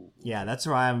 Ooh. Yeah, that's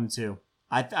where I have them too.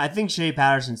 I think Shea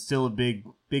Patterson's still a big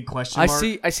question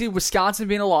mark. I see Wisconsin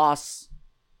being a loss.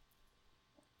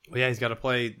 Well, yeah, he's got to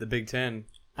play the Big Ten.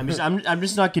 I'm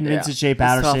just not convinced Yeah. that Shea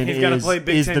Patterson He's gotta play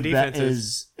Big is Ten the defenses.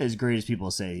 is as great as people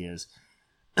say he is.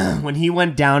 When he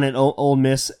went down at Ole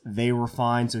Miss, they were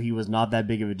fine, so he was not that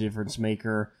big of a difference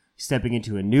maker. Stepping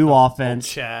into a new offense.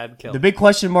 Chad Kelly. The big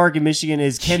question mark in Michigan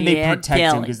is can they Chad protect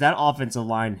him? Kelly. Because that offensive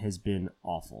line has been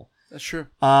awful. That's true.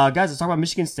 Guys, let's talk about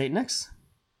Michigan State next.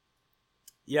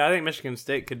 Yeah, I think Michigan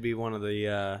State could be one of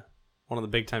the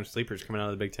big time sleepers coming out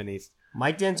of the Big Ten East.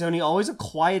 Mike D'Antoni, always a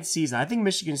quiet season. I think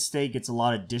Michigan State gets a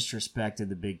lot of disrespect in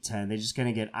the Big Ten. They're just going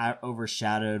to get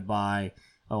overshadowed by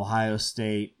Ohio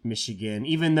State, Michigan,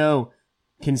 even though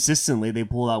consistently they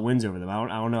pull out wins over them. I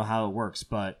don't know how it works,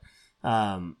 but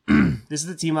this is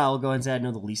the team I'll go ahead and say I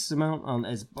know the least amount on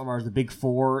as far as the Big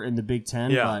Four in the Big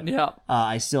Ten. Yeah. But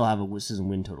I still have a season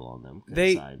win total on them.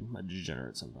 I'm a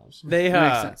degenerate sometimes. They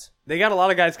Makes sense. They got a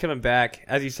lot of guys coming back,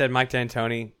 as you said. Mike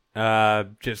D'Antoni,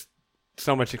 just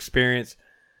so much experience,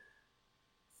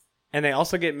 and they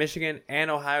also get Michigan and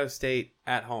Ohio State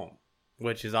at home,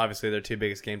 which is obviously their two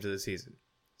biggest games of the season.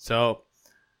 So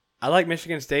I like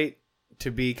Michigan State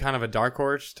to be kind of a dark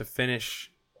horse to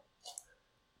finish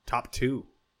top two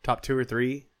or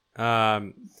three.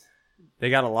 They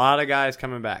got a lot of guys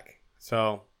coming back. So,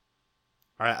 all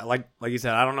right, like you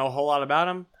said, I don't know a whole lot about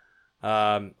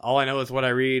them. All I know is what I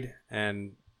read,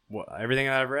 and everything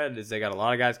that I've read is they got a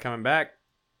lot of guys coming back.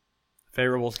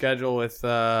 Favorable schedule with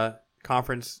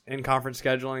conference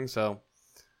scheduling. So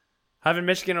having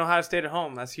Michigan and Ohio State at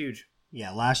home, that's huge.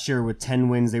 Yeah, last year with 10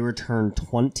 wins, they returned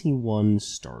 21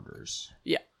 starters.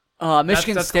 Yeah.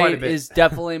 Michigan that's quite a State bit. is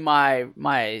definitely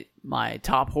my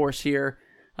top horse here.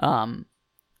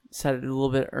 Said it a little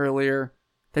bit earlier.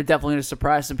 They're definitely going to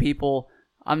surprise some people.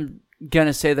 I'm going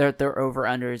to say that their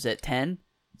over-under is at 10.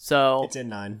 So It's at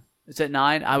 9. It's at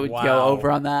 9. I would Wow. go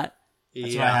over on that.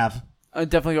 That's what I have. I'd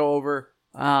definitely go over.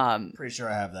 Pretty sure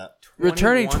I have that.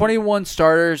 Returning 21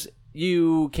 starters,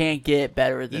 you can't get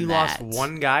better than You that. lost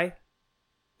one guy?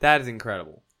 That is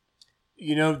incredible.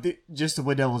 You know, just to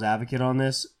play devil's advocate on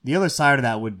this, the other side of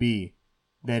that would be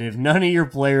that if none of your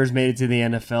players made it to the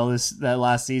NFL that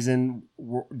last season,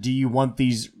 do you want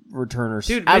these returners?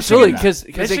 Dude, Absolutely, Michigan- because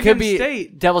it Michigan could be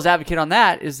State- devil's advocate on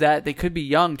that is that they could be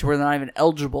young to where they're not even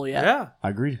eligible yet. Yeah.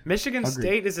 Agreed. Michigan Agreed.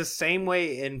 State is the same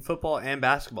way in football and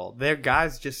basketball. Their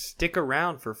guys just stick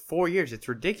around for 4 years. It's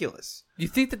ridiculous. You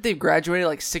think that they've graduated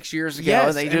like 6 years ago Yes,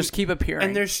 and they just keep appearing.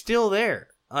 And they're still there.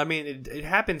 I mean, it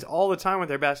happens all the time with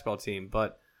their basketball team,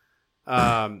 but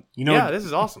this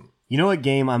is awesome. You know what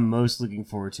game I'm most looking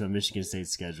forward to on Michigan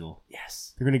State's schedule?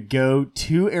 Yes. They're going to go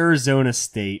to Arizona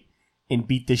State and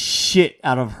beat the shit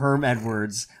out of Herm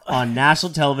Edwards on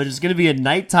national television. It's going to be a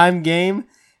nighttime game,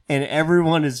 and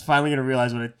everyone is finally going to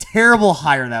realize what a terrible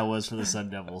hire that was for the Sun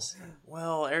Devils.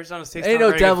 Well, Arizona State's Ain't not a no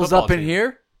very good devils football up in team.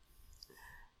 here.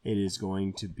 It is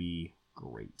going to be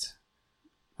great.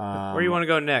 Where do you want to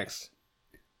go next?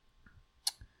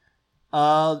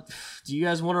 Do you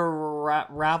guys want to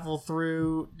raffle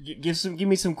through? Give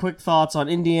me some quick thoughts on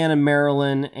Indiana,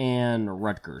 Maryland, and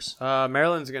Rutgers.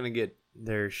 Maryland's going to get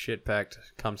their shit packed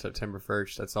come September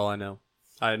 1st. That's all I know.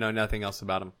 I know nothing else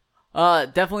about them.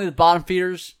 Definitely the bottom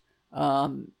feeders.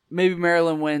 Maybe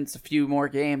Maryland wins a few more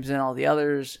games than all the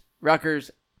others. Rutgers,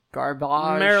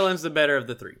 garbage. Maryland's the better of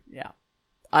the three. Yeah.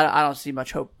 I don't see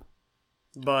much hope.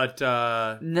 But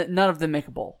None of them make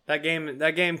a bowl. that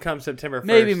game comes September 1st.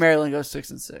 Maybe Maryland goes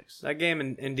 6-6. That game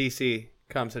in DC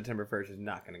come September 1st is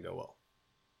not going to go well.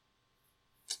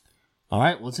 All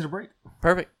right, let's hit a break.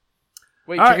 Perfect.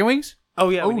 Wait, All chicken right. wings? Oh,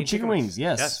 yeah. we Oh, need chicken wings,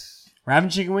 yes. Yes. We're having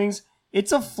chicken wings.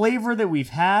 It's a flavor that we've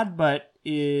had, but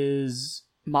is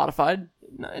Modified?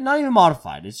 not even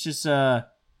modified. It's just we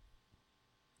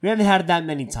haven't had it that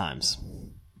many times.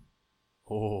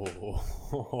 Oh.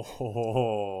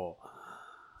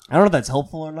 I don't know if that's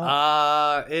helpful or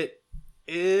not. It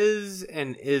is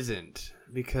and isn't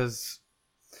because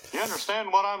You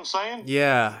understand what I'm saying?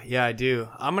 yeah, I do.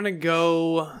 I'm gonna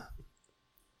go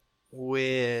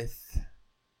with.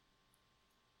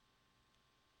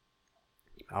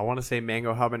 I want to say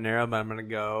mango habanero, but I'm gonna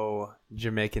go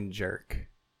Jamaican jerk.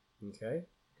 Okay,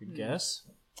 good guess.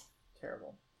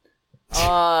 Terrible.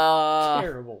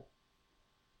 Terrible.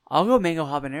 I'll go mango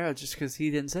habanero just because he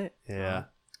didn't say it. Yeah.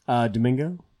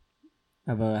 Domingo,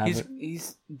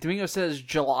 He's Domingo says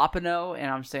jalapeno, and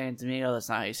I'm saying Domingo. That's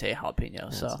not how you say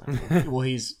jalapeno. So well,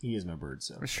 he is my bird,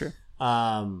 so for sure.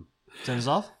 I'm Send us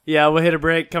off? Yeah, we'll hit a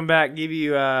break, come back, give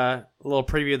you a little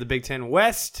preview of the Big Ten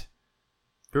West.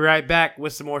 Be right back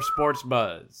with some more sports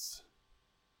buzz.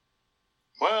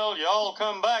 Well, y'all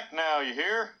come back now, you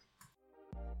hear?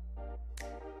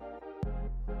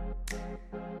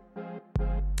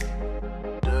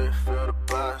 Do you feel the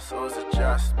buzz or is it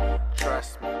just me?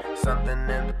 Trust me, something in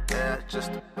the air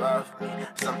just above me.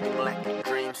 Something like a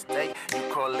dream state, you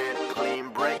call it a clean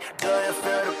break. Do you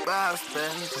feel the buzz,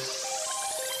 baby?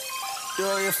 Do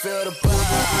you feel the buzz?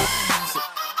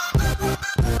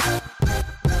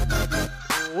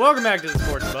 Welcome back to the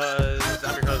Sports Buzz.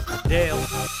 I'm your host, Dale.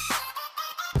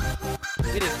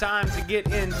 It is time to get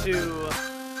into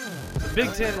the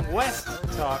Big Ten West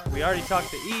talk. We already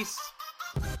talked the East.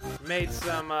 Made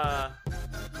some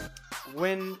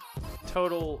win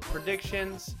total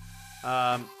predictions.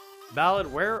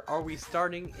 Ballard, where are we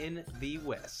starting in the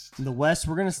West? In the West,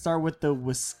 we're going to start with the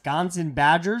Wisconsin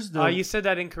Badgers. You said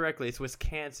that incorrectly. It's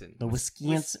Wisconsin. The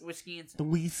Wisconsin. Wisconsin. The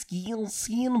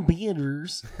Wisconsin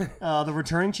Badgers. The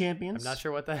returning champions. I'm not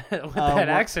sure what that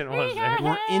accent was there.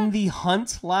 Were in the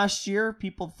hunt last year.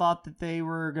 People thought that they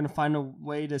were going to find a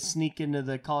way to sneak into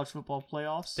the college football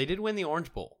playoffs. They did win the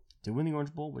Orange Bowl. Did win the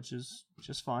Orange Bowl, which is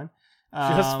just fine.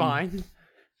 Just fine.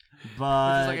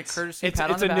 But It's like a courtesy It's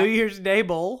pat on the a back. New Year's Day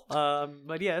bowl.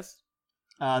 But yes.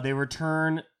 they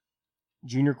return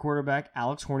junior quarterback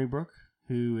Alex Hornibrook,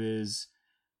 who is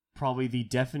probably the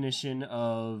definition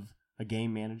of a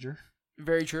game manager.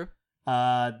 Very true.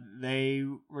 They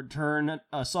return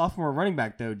a sophomore running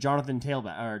back, though, Taylor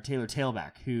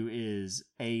Tailback, who is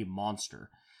a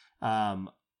monster.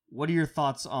 What are your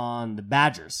thoughts on the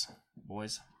Badgers,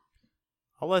 boys?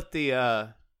 I'll let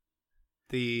the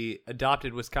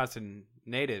adopted Wisconsin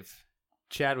native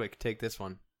Chadwick take this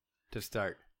one to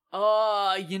start.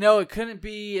 It couldn't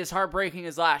be as heartbreaking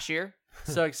as last year.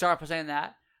 So I can start by saying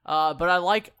that. But I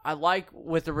like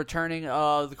with the returning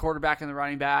of the quarterback and the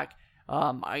running back.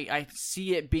 I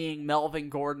see it being Melvin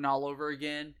Gordon all over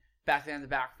again back there in the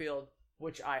backfield,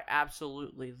 which I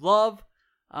absolutely love.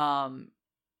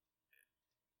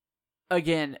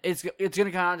 Again, it's going to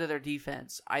come down to their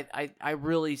defense. I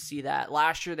really see that.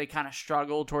 Last year they kind of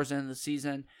struggled towards the end of the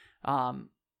season.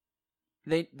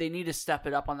 They need to step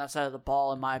it up on that side of the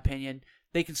ball, in my opinion.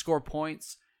 They can score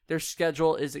points. Their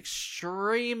schedule is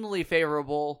extremely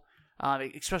favorable,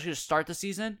 especially to start the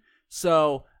season.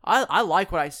 So I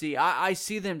like what I see. I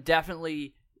see them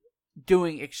definitely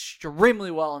doing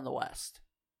extremely well in the West.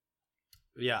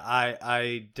 Yeah,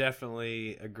 I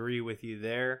definitely agree with you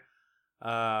there.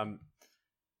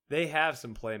 They have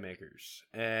some playmakers,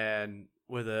 and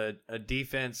with a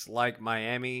defense like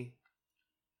Miami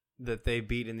that they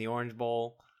beat in the Orange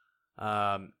Bowl,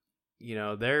 their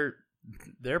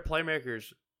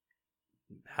playmakers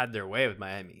had their way with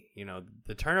Miami.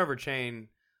 The turnover chain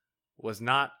was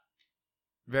not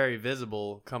very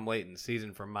visible come late in the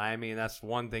season for Miami, and that's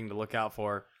one thing to look out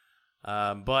for.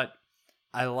 But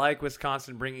I like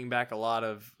Wisconsin bringing back a lot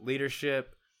of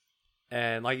leadership.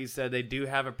 And like you said, they do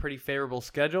have a pretty favorable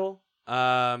schedule.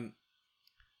 The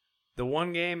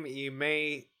one game you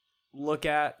may look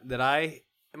at that I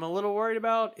am a little worried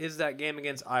about is that game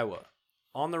against Iowa.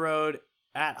 On the road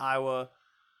at Iowa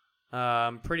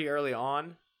pretty early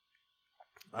on.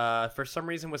 For some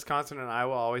reason, Wisconsin and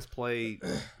Iowa always play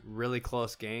really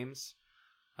close games.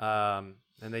 And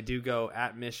they do go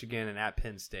at Michigan and at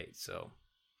Penn State.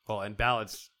 And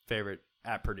Ballard's favorite,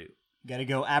 at Purdue. Got to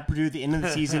go at Purdue at the end of the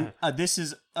season. This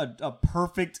is a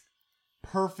perfect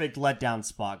letdown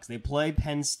spot because they play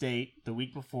Penn State the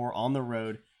week before on the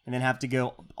road and then have to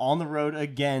go on the road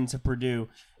again to Purdue.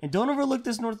 And don't overlook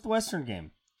this Northwestern game.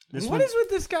 What is with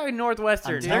this guy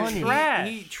Northwestern? They're trash.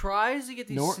 He tries to get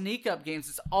these sneak up games.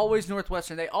 It's always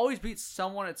Northwestern. They always beat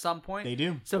someone at some point. They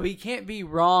do. So he can't be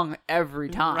wrong every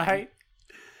time. Right?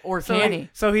 Or can he?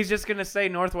 So he's just going to say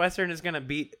Northwestern is going to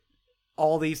beat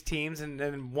all these teams, and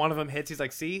then one of them hits. He's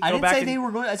like, "See, I didn't say they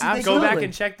were going. I said they go back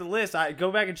and check the list.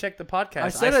 Go back and check the podcast. I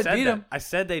said I'd beat them. I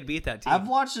said they'd beat that team. I've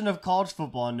watched enough college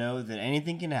football and know that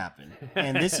anything can happen.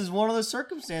 And this is one of those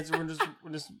circumstances where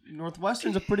just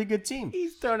Northwestern's a pretty good team.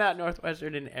 He's thrown out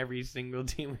Northwestern in every single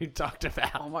team we've talked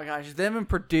about. Oh my gosh, them and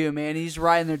Purdue, man, he's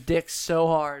riding their dicks so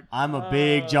hard. I'm a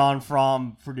big John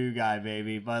Fromm Purdue guy,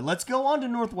 baby. But let's go on to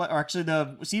Northwest. Or actually,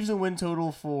 the season win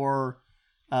total for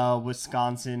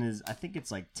Wisconsin is, I think it's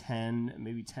like 10,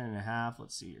 maybe 10.5.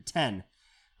 Let's see here, 10.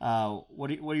 What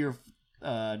are your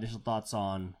initial thoughts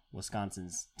on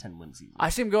Wisconsin's 10-win season? I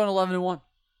see him going 11-1.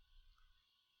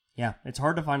 Yeah, it's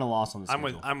hard to find a loss on the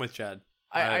schedule. I'm with Chad.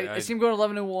 I see him going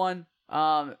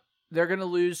 11-1. They're going to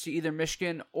lose to either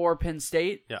Michigan or Penn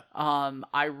State. Yeah.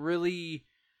 I really,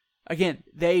 again,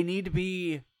 they need to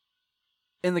be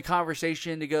in the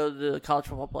conversation to go to the college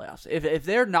football playoffs. If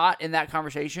they're not in that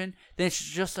conversation, then it's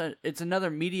just it's another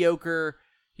mediocre,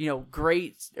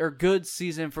 great or good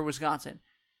season for Wisconsin.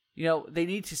 They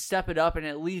need to step it up and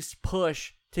at least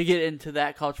push to get into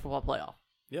that college football playoff.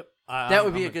 Yep, that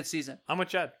would be a good season. I'm with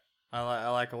Chad. I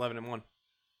like 11-1,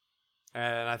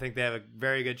 and I think they have a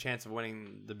very good chance of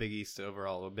winning the Big East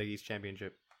overall, the Big East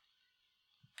championship.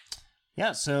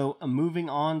 Yeah, so moving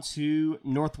on to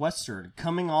Northwestern,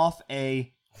 coming off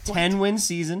a 10-win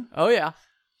season. Oh, yeah.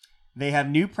 They have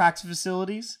new practice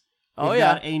facilities. They've Oh,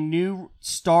 yeah. got a new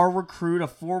star recruit, a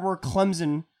former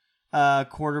Clemson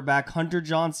quarterback, Hunter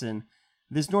Johnson.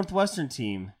 This Northwestern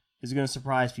team is going to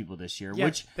surprise people this year. Yeah,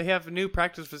 Which they have a new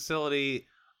practice facility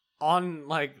on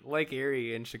Lake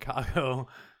Erie in Chicago.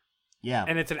 Yeah.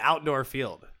 And it's an outdoor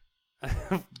field.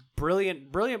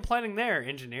 Brilliant planning there,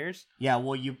 engineers. Yeah,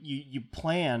 well, you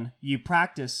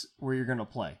practice where you're going to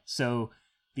play. So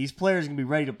these players are going to be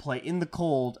ready to play in the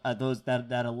cold at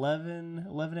that 11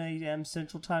 a.m.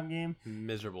 Central Time game.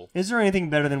 Miserable. Is there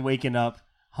anything better than waking up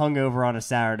hungover on a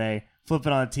Saturday,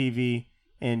 flipping on the TV,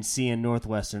 and seeing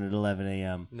Northwestern at 11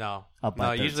 a.m.? No. Up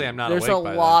by Usually 13. I'm not There's awake by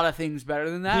a then. lot of things better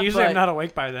than that. Usually I'm not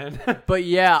awake by then. But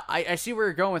yeah, I see where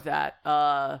you're going with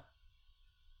that.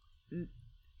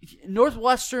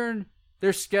 Northwestern,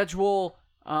 their schedule,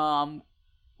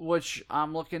 which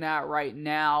I'm looking at right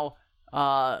now,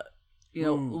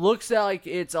 looks like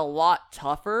it's a lot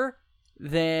tougher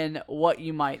than what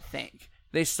you might think.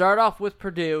 They start off with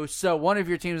Purdue, so one of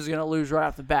your teams is going to lose right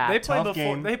off the bat. They play Tough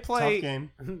before. game. They play. Tough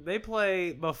game. They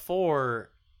play before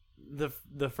the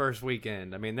first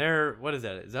weekend. I mean, what is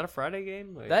that? Is that a Friday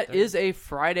game? That is a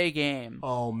Friday game.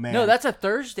 Oh, man. No, that's a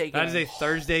Thursday game. That is a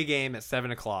Thursday game at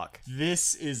 7:00.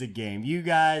 This is a game. You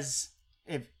guys,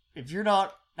 if you're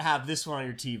not have this one on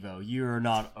your TiVo, you're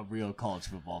not a real college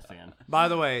football fan. By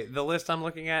the way, the list I'm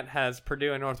looking at has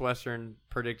Purdue and Northwestern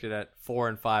predicted at 4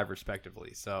 and 5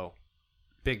 respectively. So,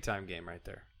 big time game right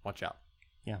there. Watch out.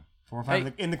 Yeah, 4 or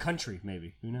 5 in the country,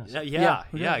 maybe. Who knows? Yeah,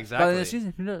 who knows? exactly. By the end of the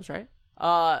season, who knows, right?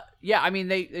 I mean,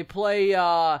 they play,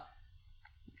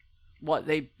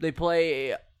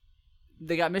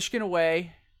 they got Michigan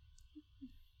away,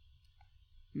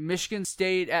 Michigan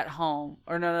State at home,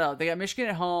 or no, they got Michigan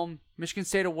at home, Michigan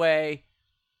State away,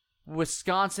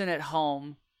 Wisconsin at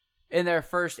home in their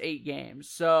first 8 games.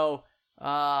 So,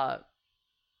 oh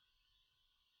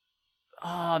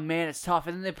man, it's tough.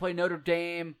 And then they play Notre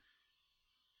Dame.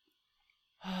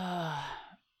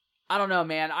 I don't know,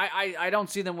 man. I don't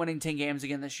see them winning 10 games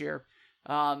again this year.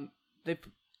 The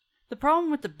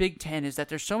problem with the Big 10 is that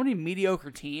there's so many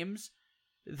mediocre teams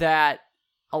that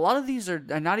a lot of these are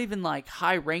not even like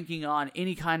high ranking on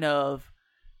any kind of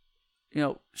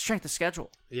strength of schedule.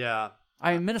 Yeah.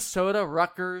 I mean, Minnesota,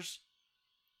 Rutgers.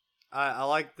 I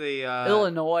like the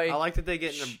Illinois. I like that they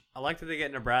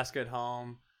get Nebraska at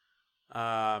home.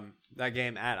 That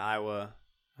game at Iowa,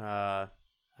 I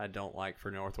don't like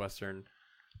for Northwestern.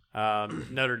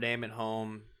 Notre Dame at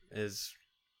home is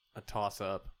a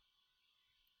toss-up.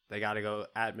 They got to go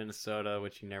at Minnesota,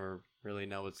 which you never really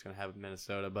know what's going to happen with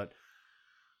Minnesota. But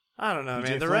I don't know,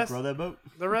 man.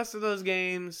 The rest of those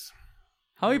games.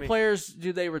 How many players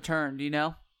do they return? Do you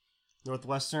know?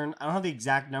 Northwestern. I don't have the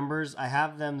exact numbers. I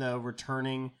have them though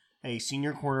returning a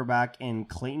senior quarterback in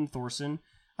Clayton Thorson.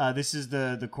 This is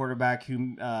the quarterback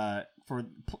who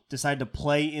decided to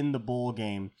play in the bowl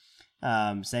game.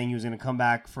 Saying he was going to come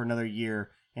back for another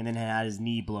year and then had his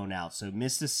knee blown out. So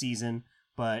missed the season,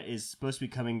 but is supposed to be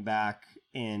coming back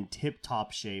in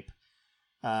tip-top shape.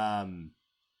 They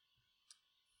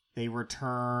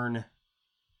return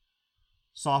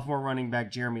sophomore running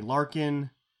back Jeremy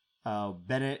Larkin,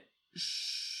 Bennett,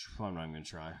 I'm not even going to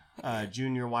try,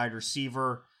 junior wide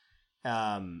receiver.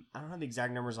 I don't have the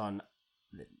exact numbers on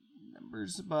the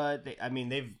numbers, but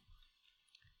they've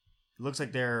looks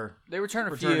like they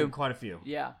return a few, quite a few.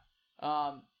 Yeah,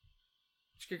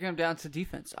 it's gonna come down to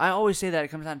defense. I always say that it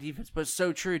comes down to defense, but it's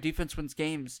so true. Defense wins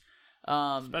games,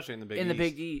 especially in the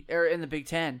Big East. or in the Big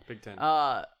 10. Big 10.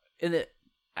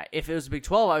 If it was the Big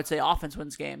 12, I would say offense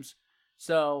wins games.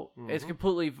 So it's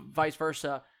completely vice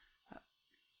versa.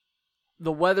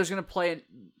 The weather's gonna play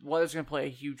a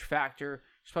huge factor,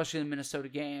 especially in the Minnesota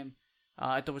game.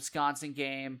 At the Wisconsin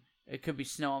game, it could be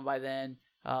snowing by then.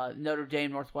 Notre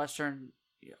Dame, Northwestern,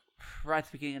 right at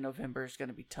the beginning of November is going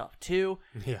to be tough too.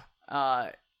 Yeah.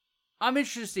 I'm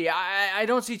interested to see. I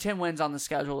don't see 10 wins on the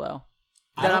schedule though.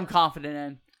 That I'm confident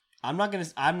in. I'm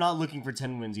not looking for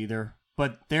 10 wins either,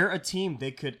 but they're a team they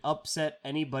could upset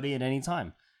anybody at any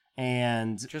time.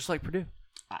 And just like Purdue.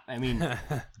 I mean,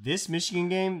 this Michigan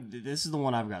game, this is the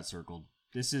one I've got circled.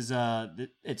 This is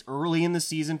it's early in the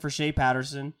season for Shea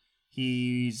Patterson.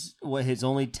 His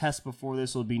only test before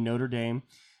this will be Notre Dame,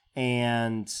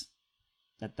 and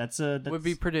that's would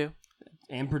be Purdue.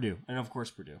 And Purdue, and of course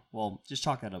Purdue. Well, just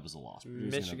chalk that up as a loss.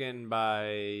 Michigan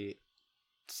by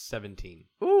 17.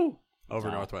 Ooh,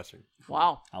 over Northwestern.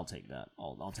 Wow, I'll take that.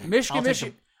 I'll take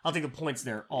Michigan. I'll take the points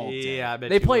there all day. Yeah, I bet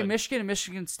they you play would. Michigan and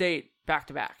Michigan State back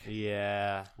to back.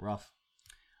 Yeah, rough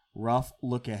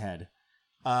look ahead.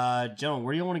 Gentlemen,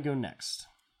 where do you want to go next?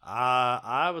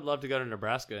 I would love to go to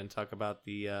Nebraska and talk about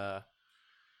the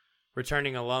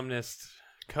returning alumnus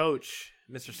coach,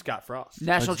 Mr. Scott Frost.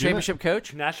 National championship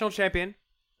coach? National champion.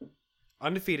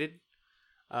 Undefeated.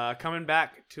 Coming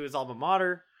back to his alma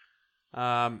mater.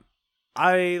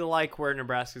 I like where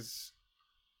Nebraska's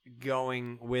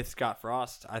going with Scott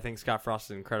Frost. I think Scott Frost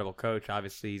is an incredible coach.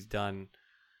 Obviously, he's done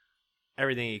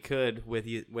everything he could with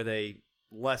a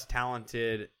less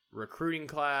talented recruiting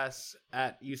class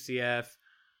at UCF.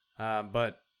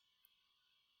 But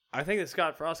I think that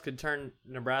Scott Frost could turn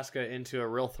Nebraska into a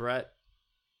real threat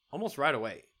almost right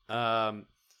away. Are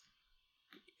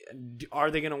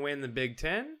they going to win the Big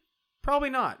 10? Probably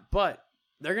not, but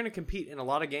they're going to compete in a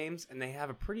lot of games, and they have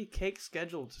a pretty cake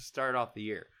schedule to start off the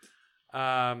year.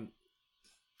 And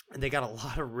they got a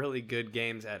lot of really good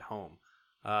games at home.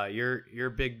 You're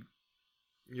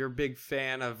a big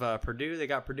fan of Purdue. They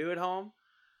got Purdue at home.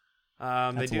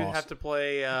 They do have to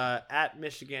play at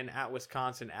Michigan, at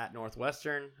Wisconsin, at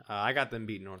Northwestern. I got them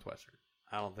beating Northwestern.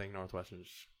 I don't think Northwestern's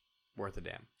worth a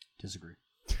damn. Disagree.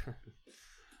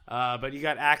 But you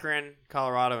got Akron,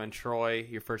 Colorado, and Troy.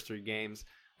 Your first 3 games.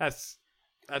 That's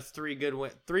three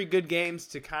good games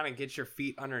to kind of get your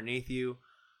feet underneath you.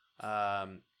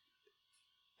 And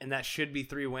that should be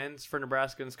 3 wins for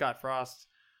Nebraska and Scott Frost.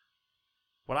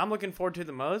 What I'm looking forward to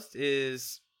the most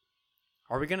is,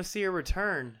 are we going to see a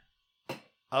return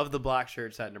of the black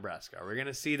shirts at Nebraska? Are we going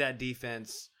to see that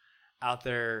defense out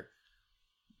there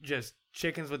just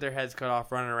chickens with their heads cut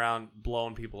off, running around,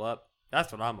 blowing people up?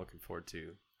 That's what I'm looking forward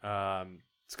to.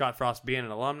 Scott Frost being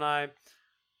an alumni,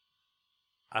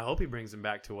 I hope he brings them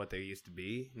back to what they used to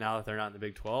be now that they're not in the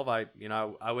Big 12.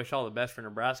 I wish all the best for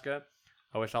Nebraska.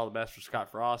 I wish all the best for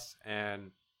Scott Frost.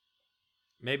 And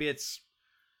maybe it's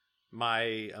my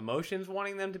emotions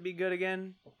wanting them to be good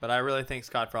again, but I really think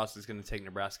Scott Frost is going to take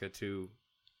Nebraska to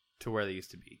where they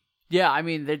used to be. Yeah, I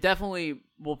mean, they definitely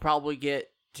will probably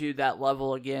get to that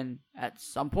level again at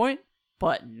some point,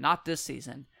 but not this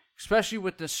season, especially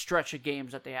with the stretch of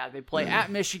games that they have. They play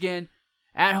at Michigan,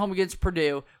 at home against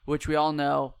Purdue, which we all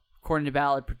know, according to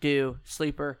Ballard, Purdue,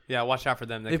 sleeper. Yeah, watch out for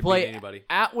them. They play beat anybody.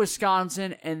 At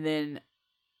Wisconsin and then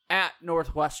at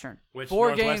Northwestern. Which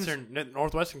 4 Northwestern, games.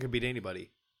 Northwestern could beat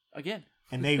anybody. Again.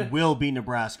 And they will beat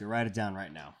Nebraska. Write it down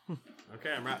right now.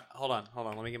 Okay, hold on.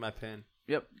 Let me get my pen.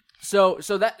 Yep. So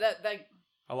that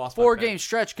I lost 4-game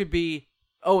stretch could be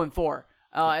 0-4.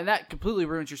 And that completely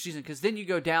ruins your season, because then you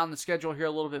go down the schedule here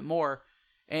a little bit more,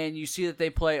 and you see that they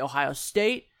play Ohio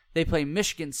State, they play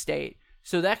Michigan State.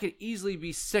 So that could easily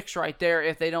be 6 right there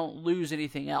if they don't lose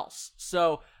anything else.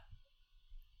 So,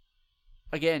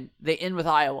 again, they end with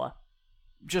Iowa.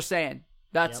 Just saying.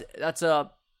 That's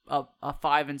a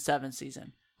 5-7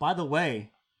 season. By the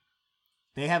way,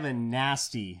 they have a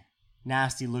nasty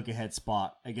look-ahead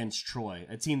spot against Troy,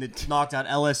 a team that knocked out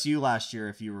LSU last year,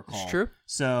 if you recall. It's true.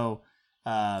 So,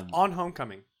 on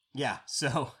homecoming. Yeah.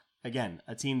 So again,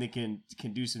 a team that can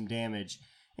do some damage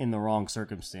in the wrong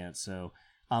circumstance. So,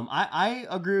 I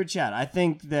agree with Chad. I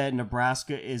think that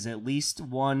Nebraska is at least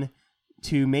 1,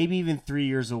 2, maybe even 3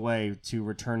 years away to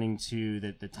returning to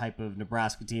the type of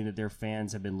Nebraska team that their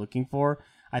fans have been looking for.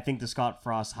 I think the Scott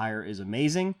Frost hire is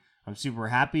amazing. I'm super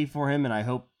happy for him, and I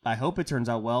hope it turns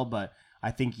out well. But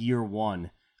I think year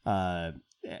 1,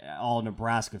 all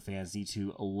Nebraska fans need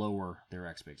to lower their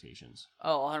expectations.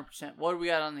 Oh, 100%. What do we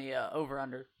got on the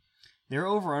over-under? Their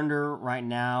over-under right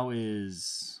now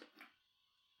is,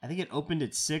 I think it opened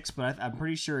at 6, but I'm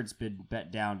pretty sure it's been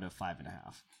bet down to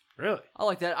 5.5. Really? I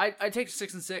like that. I take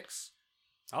 6-6.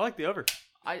 I like the over.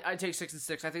 I take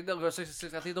 6-6. I think they'll go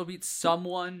 6-6. I think they'll beat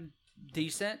someone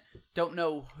decent. Don't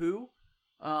know who.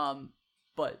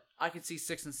 But I could see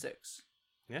 6-6.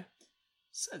 Yeah.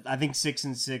 I think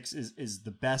 6-6 is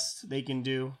the best they can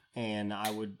do, and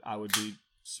I would be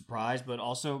surprised, but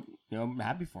also I'm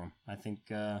happy for them. I think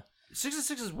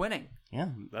 6-6 is winning. Yeah,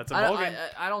 that's a ball game.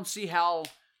 I don't see how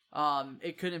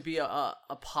it couldn't be a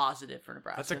positive for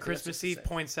Nebraska. That's a Christmas Eve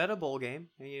poinsettia bowl game.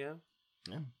 Yeah.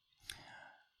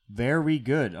 Very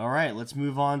good. All right, let's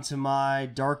move on to my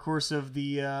dark horse of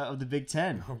the Big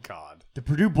 10. Oh God, the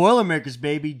Purdue Boilermakers,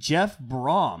 baby. Jeff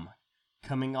Brom,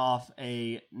 coming off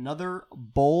another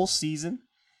bowl season.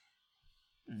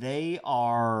 They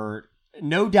are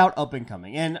no doubt up and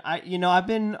coming. And I've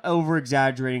been over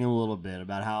exaggerating a little bit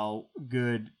about how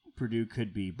good Purdue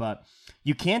could be, but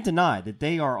you can't deny that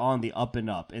they are on the up and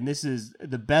up. And this is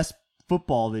the best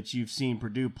football that you've seen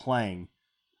Purdue playing,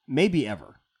 maybe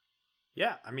ever.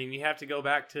 Yeah, I mean, you have to go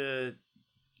back to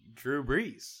Drew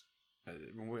Brees.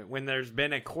 When there's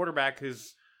been a quarterback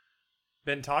who's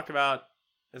been talked about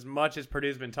as much as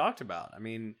Purdue's been talked about. I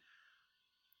mean,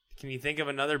 can you think of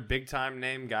another big-time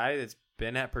name guy that's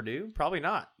been at Purdue? Probably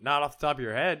not. Not off the top of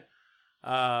your head.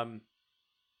 I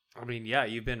mean, yeah,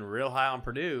 you've been real high on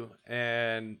Purdue,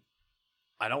 and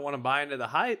I don't want to buy into the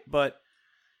hype, but,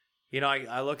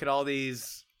 I look at all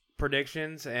these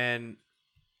predictions, and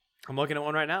I'm looking at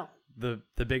one right now. The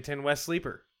Big Ten West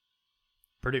sleeper,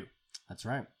 Purdue. That's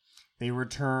right. They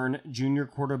return junior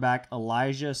quarterback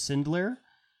Elijah Sindler,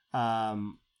 a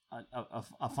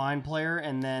fine player,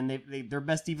 and then their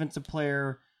best defensive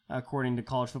player, according to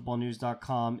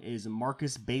collegefootballnews.com, is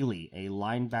Marcus Bailey, a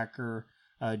linebacker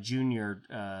junior,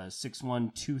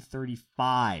 6'1",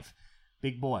 235.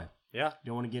 Big boy. Yeah.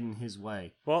 Don't want to get in his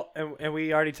way. Well, and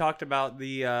we already talked about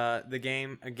the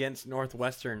game against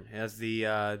Northwestern as the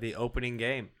opening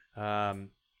game.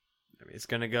 It's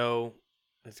going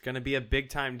to be a big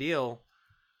time deal,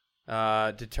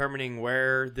 determining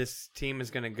where this team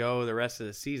is going to go the rest of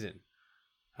the season.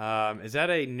 Is that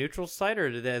a neutral site or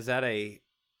is that a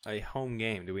home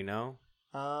game? Do we know?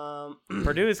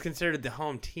 Purdue is considered the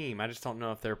home team. I just don't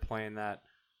know if they're playing that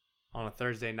on a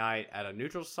Thursday night at a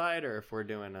neutral site or if we're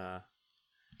doing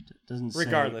doesn't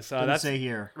regardless. Doesn't say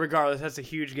here. Regardless, that's a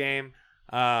huge game.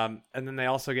 And then they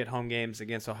also get home games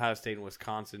against Ohio State and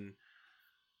Wisconsin,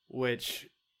 which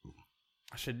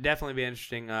should definitely be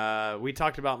interesting. We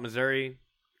talked about Missouri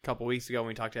a couple weeks ago when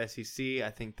we talked to SEC. I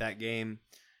think that game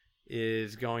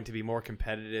is going to be more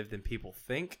competitive than people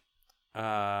think.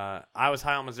 I was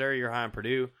high on Missouri. You're high on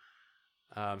Purdue.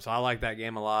 So I like that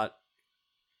game a lot.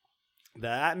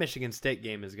 That Michigan State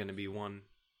game is going to be one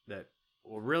that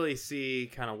we'll really see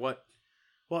kind of what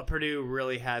Purdue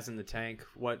really has in the tank,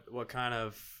 what kind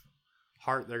of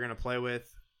heart they're going to play with.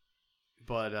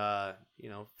 But,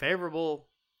 favorable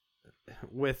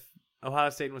with Ohio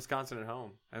State and Wisconsin at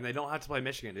home. And they don't have to play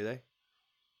Michigan, do they?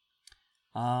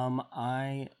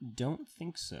 I don't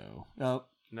think so.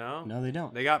 No, they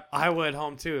don't. They got Iowa at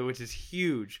home too, which is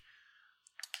huge.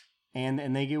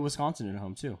 And they get Wisconsin at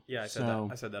home too. Yeah, I said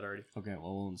that already. Okay,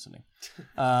 well, we're listening.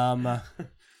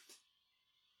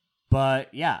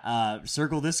 But yeah,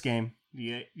 circle this game.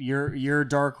 Your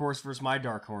dark horse versus my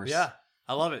dark horse. Yeah,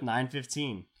 I love it.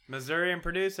 9:15. Missouri and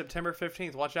Purdue, September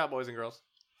 15th. Watch out, boys and girls.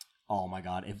 Oh my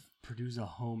God! If Purdue's a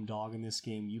home dog in this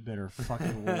game, you better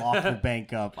fucking lock the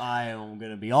bank up. I am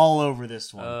gonna be all over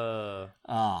this one.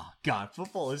 God,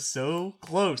 football is so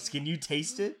close. Can you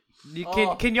taste it?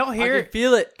 Can y'all hear? I can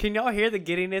feel it. Can y'all hear the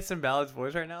giddiness in Ballard's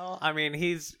voice right now? I mean,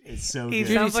 it's so he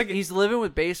good. sounds like he's living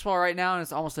with baseball right now, and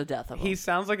it's almost the death of him. He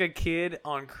sounds like a kid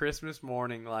on Christmas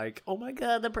morning, like, "Oh my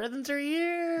God, the presents are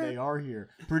here." They are here.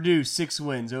 Purdue 6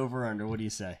 wins, over under. What do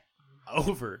you say?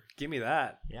 Over. Give me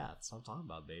that. Yeah, that's what I'm talking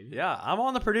about, baby. Yeah, I'm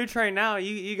on the Purdue train now.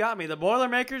 You got me. The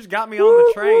Boilermakers got me on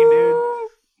the train, dude.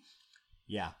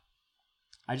 Yeah.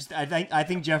 I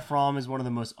think Jeff Fromm is one of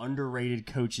the most underrated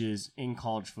coaches in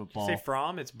college football. You say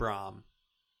Fromm? It's Brom.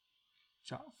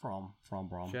 Fromm.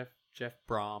 Jeff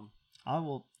Brom.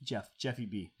 Jeffy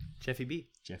B. Jeffy B.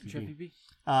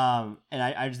 And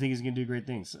I just think he's going to do great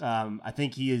things. I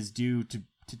think he is due to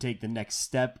take the next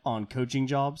step on coaching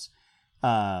jobs.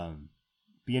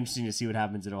 Be interesting to see what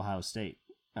happens at Ohio State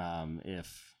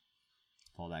if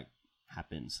all that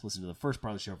happens. Listen to the first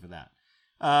part of the show for that.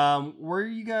 Were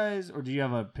you guys, or do you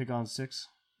have a pick on 6?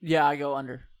 Yeah, I go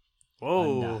under.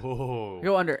 Whoa.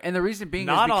 Go under. And the reason being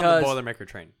Not is because... on the Boilermaker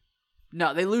train.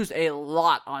 No, they lose a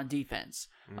lot on defense.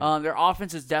 Their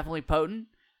offense is definitely potent,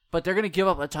 but they're going to give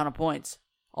up a ton of points.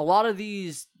 A lot of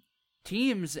these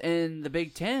teams in the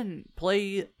Big Ten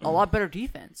play a lot better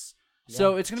defense.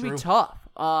 So it's going to be tough.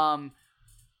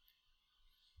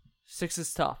 6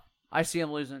 is tough. I see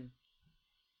them losing.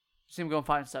 I see them going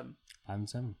 5-7.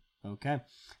 5-7. Okay.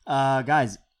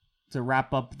 Guys, to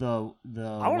wrap up the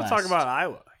I want to talk about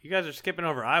Iowa. You guys are skipping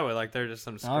over Iowa like they're just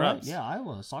some scrubs. All right. Yeah,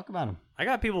 Iowa. Let's talk about them. I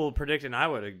got people predicting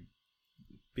Iowa to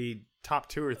be top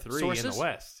 2 or 3 in the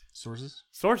West.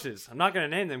 Sources. I'm not going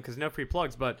to name them because no free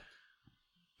plugs, but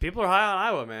people are high on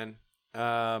Iowa,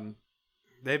 man.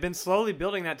 They've been slowly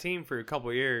building that team for a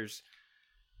couple of years,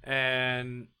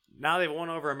 and now they've won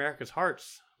over America's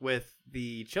hearts with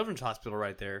the Children's Hospital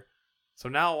right there. So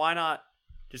now why not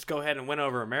just go ahead and win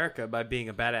over America by being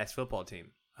a badass football team?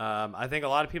 I think a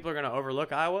lot of people are going to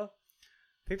overlook Iowa.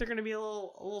 I think they're going to be a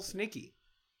little sneaky.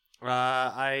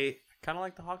 I kind of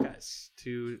like the Hawkeyes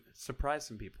to surprise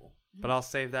some people. But I'll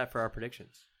save that for our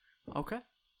predictions. Okay.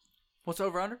 What's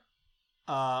over under?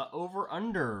 Over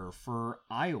under for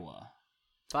Iowa.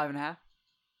 5.5.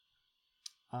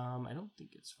 I don't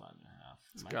think it's 5.5.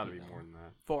 It's got to be more than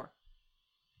that. 4.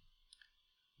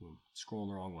 Scrolling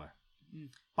the wrong way.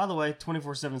 By the way,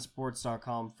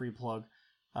 247sports.com, free plug.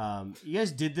 You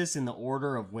guys did this in the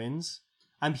order of wins.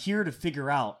 I'm here to figure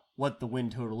out what the win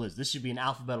total is. This should be in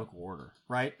alphabetical order,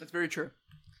 right? That's very true.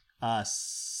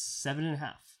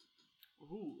 7.5.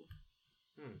 Ooh.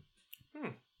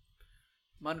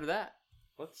 I'm under that.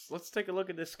 Let's take a look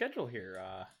at this schedule here.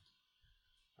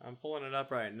 I'm pulling it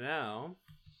up right now.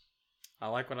 I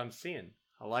like what I'm seeing.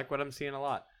 I like what I'm seeing a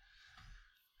lot.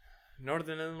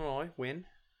 Northern Illinois, win.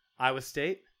 Iowa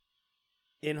State,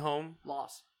 in-home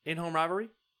rivalry,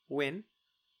 win.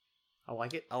 I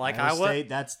like it. I like Iowa. State,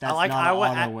 that's I like not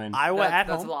Iowa an auto win. Iowa at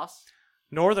home. That's a loss.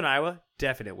 Northern Iowa,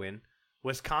 definite win.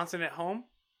 Wisconsin at home,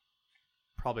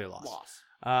 probably a loss.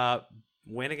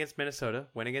 Win against Minnesota.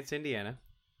 Win against Indiana.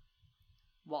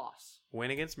 Loss.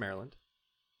 Win against Maryland.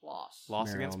 Loss. Loss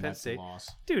Maryland, against Penn that's a State. loss.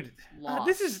 Dude, Loss.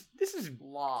 this is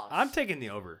Loss. I'm taking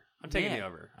the over. I'm taking Man. the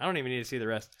over. I don't even need to see the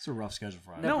rest. It's a rough schedule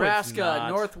for Iowa. No, Nebraska, it's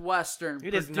not. Northwestern,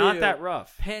 It is Purdue, not that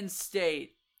rough. Penn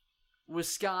State,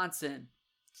 Wisconsin.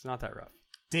 It's not that rough.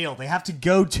 Dale, they have to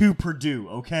go to Purdue,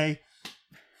 okay?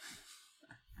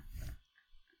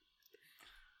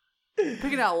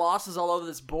 Picking out losses all over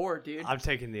this board, dude. I'm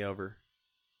taking the over.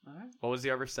 All right. What was the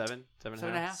over? 7? 7.5?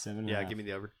 7.5. 7.5. Yeah, give me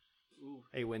the over. Ooh,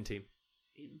 8-win team.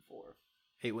 8-4.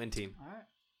 8-win team.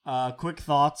 All right. Quick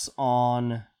thoughts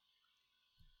on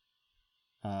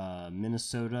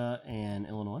Minnesota and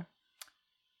Illinois.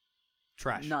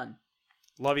 Trash. None.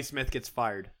 Lovie Smith gets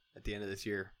fired at the end of this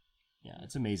year. Yeah,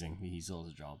 it's amazing he still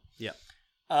has a job. Yep.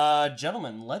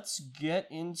 Gentlemen, let's get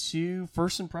into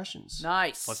first impressions.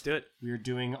 Nice. Let's do it. We are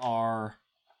doing our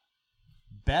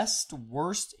best,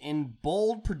 worst, and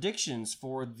bold predictions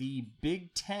for the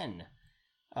Big Ten.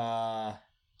 Dale,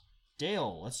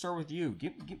 let's start with you.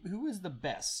 Who is the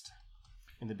best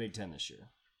in the Big Ten this year?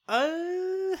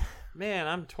 Man,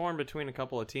 I'm torn between a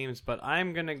couple of teams, but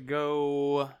I'm gonna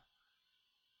go.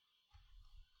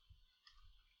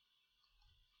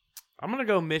 I'm gonna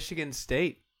go Michigan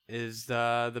State is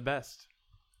the best.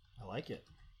 I like it.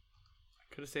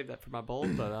 I could have saved that for my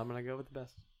bold, but I'm gonna go with the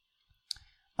best.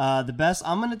 The best,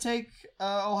 I'm going to take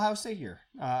Ohio State here.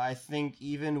 I think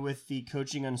even with the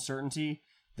coaching uncertainty,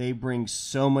 they bring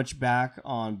so much back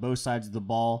on both sides of the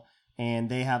ball, and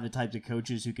they have the types of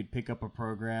coaches who could pick up a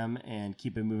program and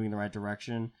keep it moving in the right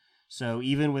direction. So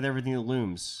even with everything that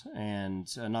looms, and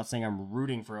I'm not saying I'm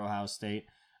rooting for Ohio State,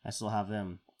 I still have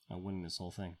them winning this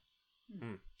whole thing.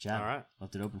 Chad, All right.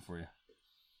 left it open for you.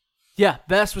 Yeah,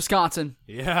 best Wisconsin.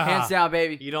 Yeah. Hands down,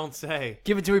 baby. You don't say.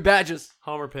 Give it to me, badges.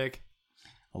 Homer pick.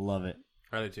 I love it.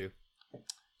 Rather too.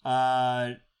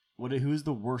 Who's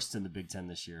the worst in the Big Ten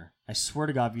this year? I swear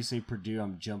to God, if you say Purdue,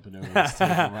 I'm jumping over this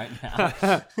table right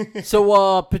now.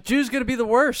 So Purdue's gonna be the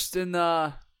worst in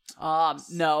the. Man,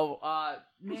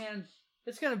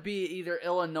 it's gonna be either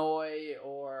Illinois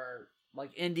or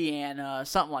like Indiana,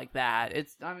 something like that.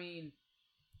 I'm even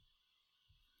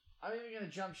gonna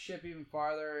jump ship even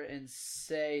farther and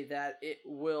say that it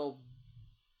will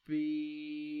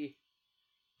be.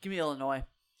 Give me Illinois.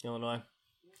 Illinois.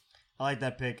 I like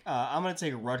that pick. I'm going to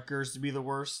take Rutgers to be the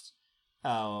worst.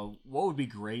 What would be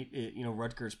great,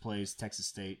 Rutgers plays Texas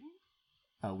State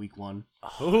week 1.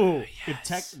 Oh,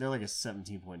 They're like a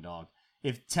 17-point dog.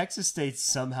 If Texas State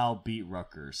somehow beat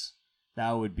Rutgers,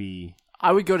 that would be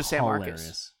I would go to San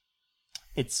hilarious.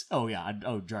 Marcos.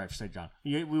 Drive St. John.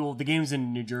 The game's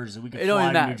in New Jersey, so we could It don't fly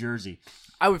even to matter. New Jersey.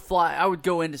 I would fly. I would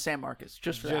go into San Marcos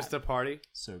just for just that. a party.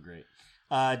 So great.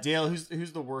 Dale,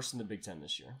 who's the worst in the Big Ten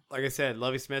this year? Like I said,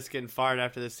 Lovie Smith's getting fired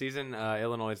after this season.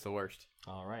 Illinois is the worst.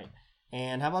 All right.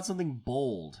 And how about something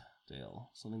bold, Dale?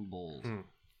 Something bold.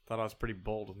 Thought I was pretty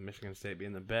bold with Michigan State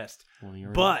being the best. Well, you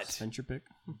already But spent your pick.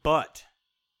 But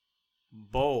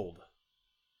bold.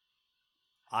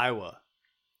 Iowa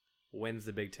wins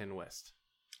the Big Ten West.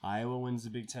 Iowa wins the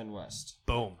Big Ten West.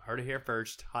 Boom. Heard it here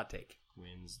first. Hot take.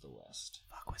 Wins the West.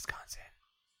 Fuck Wisconsin.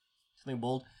 Something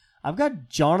bold. I've got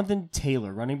Jonathan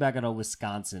Taylor, running back out of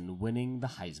Wisconsin, winning the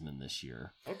Heisman this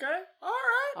year. Okay. All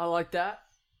right. I like that.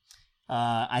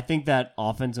 I think that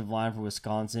offensive line for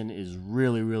Wisconsin is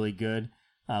really, really good.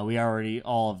 We already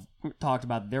all have talked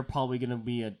about they're probably going to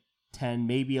be a 10,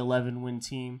 maybe 11 win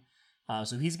team.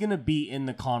 So he's going to be in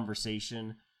the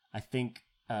conversation. I think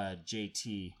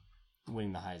JT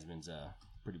winning the Heisman's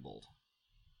pretty bold.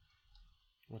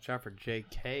 Watch out for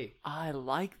JK. I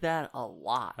like that a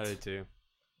lot. I do too.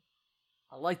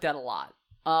 I like that a lot.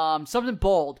 Something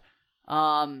bold.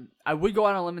 I would go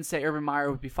out on a limb and say Urban Meyer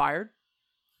would be fired.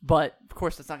 But, of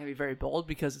course, that's not going to be very bold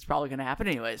because it's probably going to happen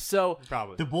anyways. So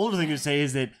Probably. The bolder thing to say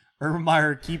is that Urban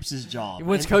Meyer keeps his job. he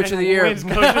wins Coach of the Year. Wins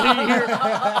Coach of the Year.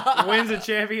 Wins a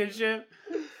championship.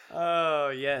 Oh,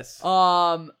 yes.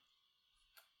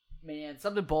 Man,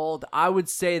 something bold. I would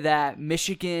say that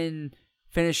Michigan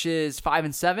finishes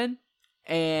 5-7,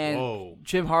 and Whoa.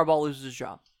 Jim Harbaugh loses his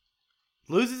job.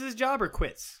 Loses his job or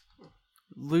quits?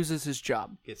 Loses his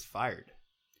job. Gets fired.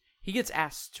 He gets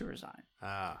asked to resign.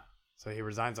 So he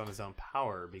resigns on his own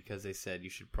power because they said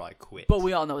you should probably quit. But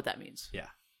we all know what that means. Yeah.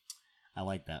 I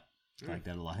like that. I like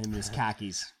that a lot. Him and his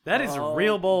khakis. That is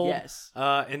real bold. Yes.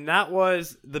 And that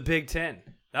was the Big Ten.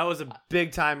 That was a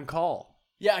big-time call.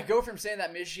 Yeah, I go from saying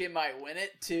that Michigan might win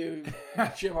it to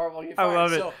Jim Harbaugh get fired. I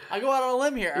love it. So I go out on a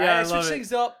limb here. Yeah, I I switch love it.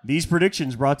 things up. These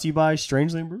predictions brought to you by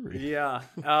Strangeland Brewery. Yeah.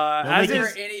 As For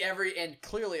is- any, every, and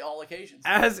clearly all occasions.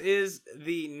 As is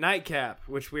the nightcap,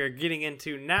 which we are getting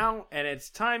into now, and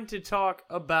it's time to talk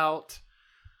about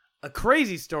a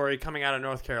crazy story coming out of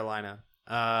North Carolina.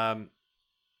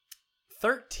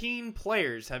 13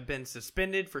 players have been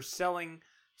suspended for selling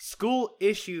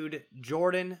school-issued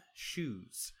Jordan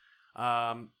shoes.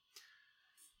 Now,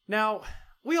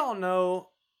 we all know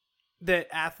that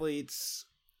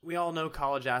we all know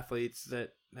college athletes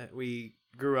that we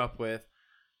grew up with,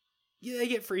 they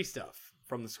get free stuff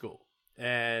from the school.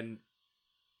 And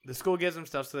the school gives them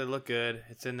stuff so they look good.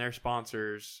 It's in their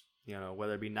sponsors,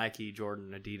 whether it be Nike,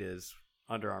 Jordan, Adidas,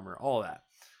 Under Armour, all that.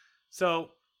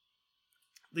 So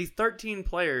these 13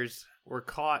 players were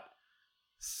caught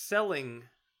selling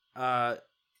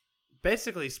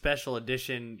basically special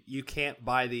edition. You can't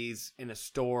buy these in a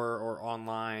store or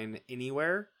online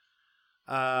anywhere,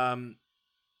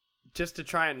 just to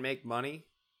try and make money.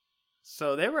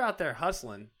 So they were out there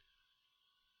hustling,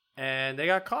 and they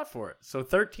got caught for it. So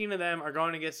 13 of them are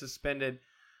going to get suspended.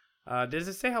 Does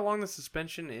it say how long the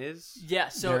suspension is? Yeah,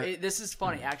 so this is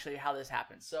funny, actually, how this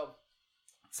happens. So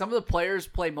some of the players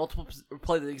play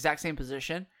the exact same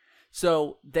position.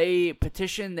 So they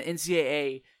petitioned the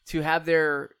NCAA to have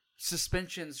their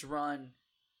suspensions run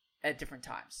at different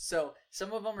times. So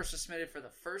some of them are suspended for the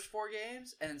first 4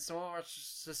 games, and then some of them are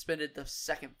suspended the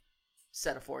second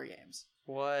set of 4 games.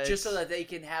 What? Just so that they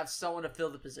can have someone to fill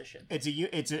the position. It's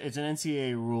an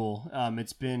NCAA rule.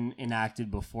 It's been enacted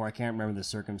before. I can't remember the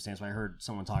circumstance, but I heard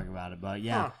someone talk about it. But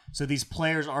yeah, So these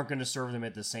players aren't going to serve them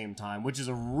at the same time, which is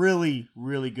a really,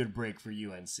 really good break for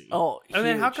UNC. Oh, and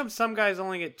then how huge. come some guys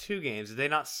only get 2 games? Did they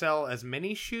not sell as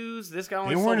many shoes? This guy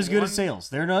only They weren't as sold good one? at sales.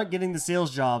 They're not getting the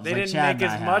sales jobs. They like didn't Chad make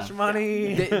and as I much have.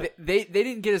 money. they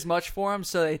didn't get as much for them,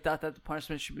 so they thought that the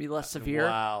punishment should be less severe.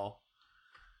 Wow.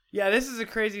 Yeah, this is a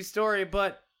crazy story,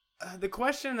 but the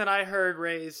question that I heard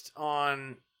raised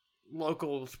on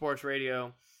local sports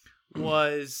radio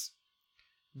was,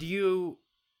 do you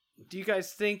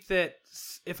guys think that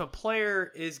if a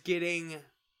player is if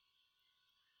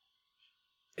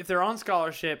they're on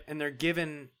scholarship and they're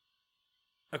given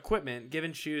equipment,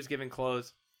 given shoes, given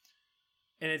clothes,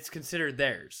 and it's considered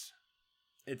theirs,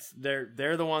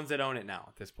 they're the ones that own it now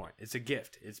at this point. It's a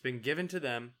gift. It's been given to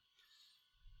them.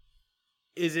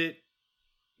 Is it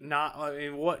not? I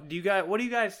mean, what do you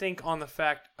guys think on the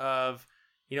fact of,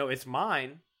 it's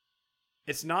mine.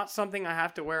 It's not something I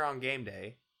have to wear on game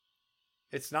day.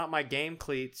 It's not my game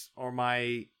cleats or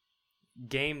my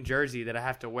game jersey that I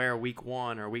have to wear week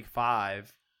 1 or week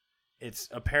 5. It's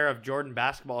a pair of Jordan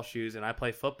basketball shoes, and I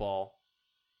play football.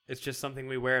 It's just something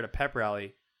we wear at a pep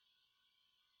rally.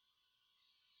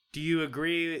 Do you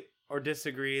agree or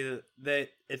disagree that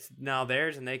it's now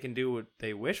theirs and they can do what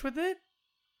they wish with it?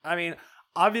 I mean,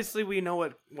 obviously we know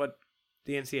what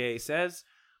the NCAA says,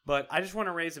 but I just want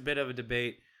to raise a bit of a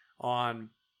debate on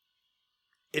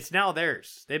it's now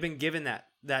theirs. They've been given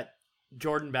that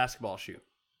Jordan basketball shoe.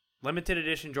 Limited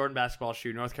edition Jordan basketball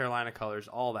shoe, North Carolina colors,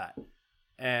 all that.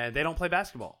 And they don't play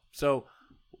basketball. So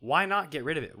why not get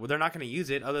rid of it? Well, they're not going to use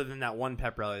it other than that one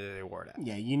pep rally that they wore it at.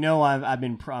 Yeah,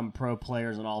 I'm pro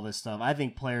players and all this stuff. I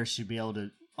think players should be able to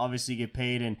obviously get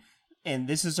paid, and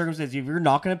this is a circumstance. If you're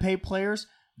not going to pay players,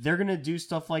 they're going to do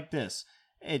stuff like this.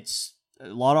 It's a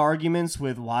lot of arguments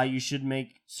with why you should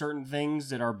make certain things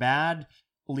that are bad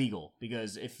legal,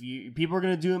 because if people are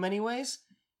going to do them anyways,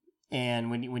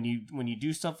 and when you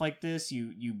do stuff like this,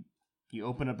 you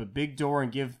open up a big door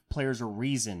and give players a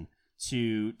reason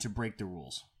to break the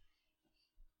rules.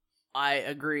 I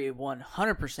agree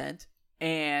 100%.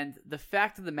 And the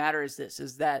fact of the matter is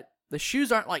that the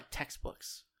shoes aren't like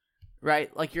textbooks,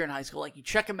 right? Like you're in high school, like you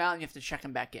check them out and you have to check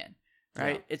them back in,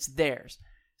 right? Yeah. It's theirs.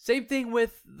 Same thing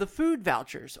with the food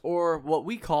vouchers, or what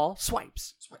we call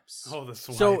swipes. Oh, the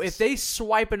swipes. So if they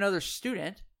swipe another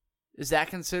student, is that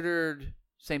considered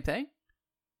same thing?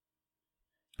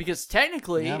 Because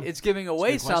technically, it's giving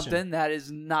away something that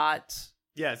is not.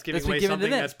 Yeah, it's giving away something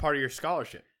that's part of your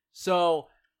scholarship. So,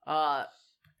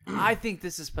 I think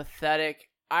this is pathetic.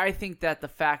 I think that the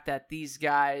fact that these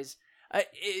guys,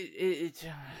 it's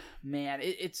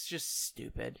just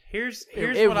stupid. Here's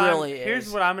it what really is.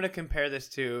 Here's what I'm going to compare this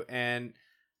to, and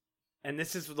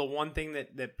this is the one thing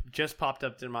that just popped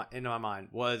up in my mind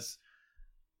was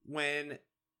when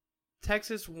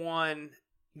Texas won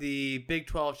the Big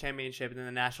 12 championship and then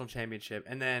the national championship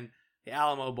and then the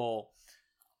Alamo Bowl.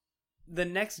 The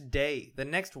next day, the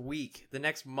next week, the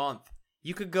next month,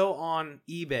 you could go on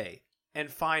eBay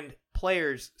and find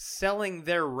players selling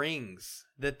their rings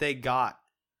that they got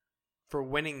for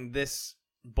winning this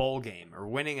bowl game or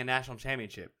winning a national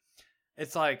championship.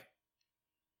 It's like,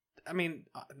 I mean,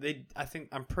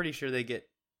 I'm pretty sure they get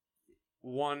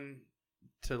one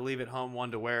to leave at home,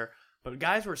 one to wear. But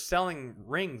guys were selling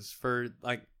rings for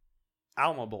like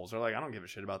Alamo Bowls. They're like, I don't give a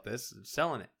shit about this. They're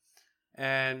selling it.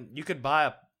 And you could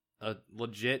buy a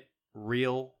legit,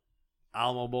 real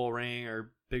Alamo Bowl ring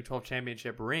or Big 12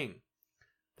 championship ring.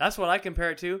 That's what I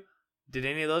compare it to. Did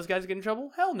any of those guys get in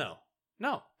trouble? Hell no.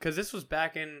 No, because this was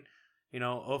back in,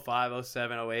 05,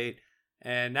 07, 08.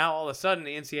 And now all of a sudden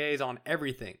the NCAA is on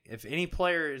everything. If any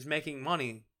player is making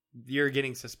money, you're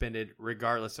getting suspended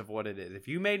regardless of what it is. If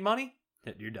you made money,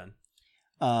 you're done.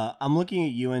 I'm looking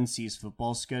at UNC's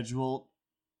football schedule.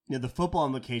 The football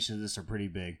implications of this are pretty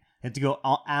big. They have to go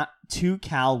to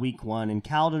Cal week 1, and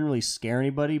Cal didn't really scare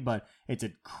anybody, but it's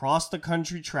across the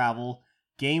country travel.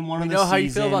 Game 1 of the season. How you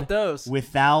feel about those.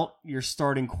 Without your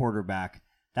starting quarterback.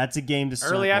 That's a game to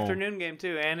circle. Early afternoon game,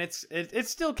 too. And it's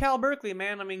still Cal Berkeley,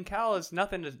 man. I mean, Cal is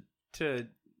nothing to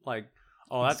like,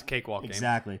 oh, that's a cakewalk game.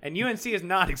 Exactly. And UNC is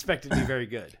not expected to be very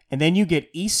good. And then you get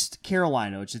East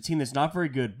Carolina, which is a team that's not very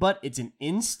good, but it's an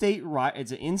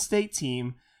in-state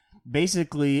team.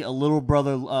 Basically, a little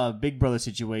brother, big brother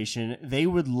situation. They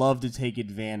would love to take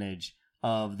advantage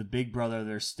of the big brother of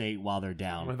their state while they're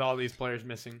down. With all these players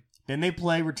missing. Then they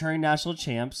play returning national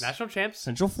champs.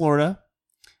 Central Florida.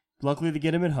 Luckily, they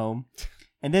get them at home.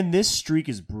 And then this streak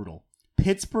is brutal.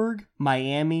 Pittsburgh,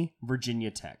 Miami,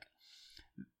 Virginia Tech.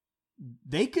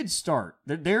 They could start.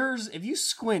 If you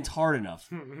squint hard enough,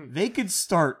 they could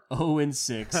start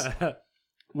 0-6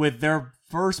 with their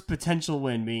first potential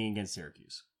win being against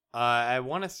Syracuse. I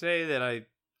want to say that I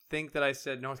think that I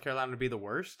said North Carolina would be the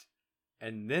worst,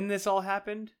 and then this all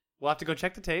happened. We'll have to go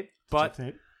check the tape. But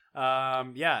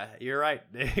yeah, you're right.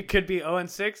 It could be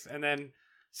 0-6, and then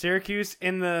Syracuse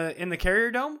in the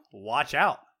Carrier Dome. Watch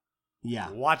out.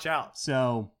 Yeah, watch out.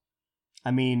 So,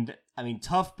 I mean,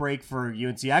 tough break for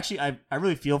UNC. Actually, I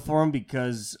really feel for them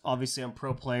because obviously I'm a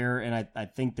pro player, and I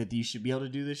think that you should be able to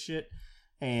do this shit.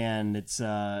 And it's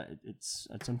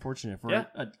unfortunate for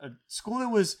a school that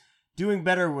was doing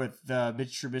better with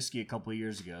Mitch Trubisky a couple of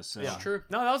years ago. So yeah, true.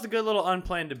 No, that was a good little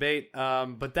unplanned debate.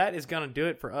 But that is going to do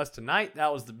it for us tonight.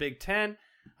 That was the Big 10.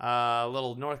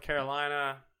 Little North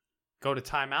Carolina go to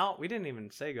timeout. We didn't even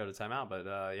say go to timeout, but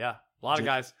yeah, a lot of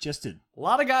guys just did. A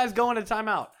lot of guys going to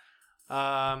timeout.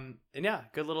 And yeah,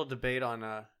 good little debate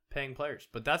on paying players.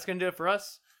 But that's going to do it for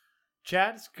us.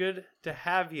 Chad, it's good to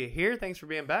have you here. Thanks for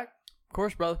being back. Of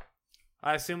course, brother.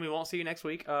 I assume we won't see you next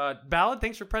week. Ballad,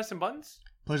 thanks for pressing buttons.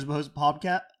 Pleasure to host the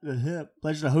podcast.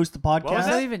 Pleasure to host the podcast. What was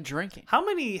that even drinking? How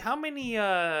many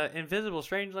Invisible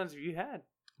Strangelands have you had?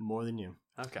 More than you.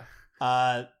 Okay.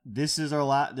 This is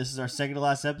our second to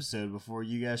last episode before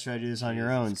you guys try to do this on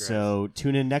your own. So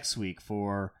tune in next week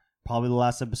for probably the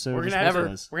last episode. We're gonna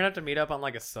have to meet up on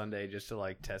like a Sunday just to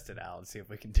like test it out and see if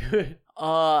we can do it.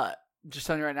 Just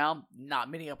telling you right now,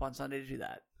 not meeting up on Sunday to do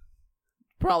that.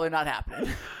 Probably not happening.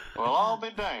 Well, I'll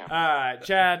be damned. All right,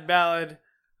 Chad, Ballad.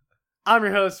 I'm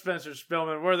your host, Spencer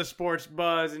Spillman. We're the Sports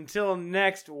Buzz. Until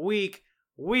next week,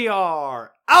 we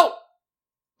are out!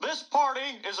 This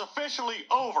party is officially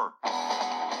over.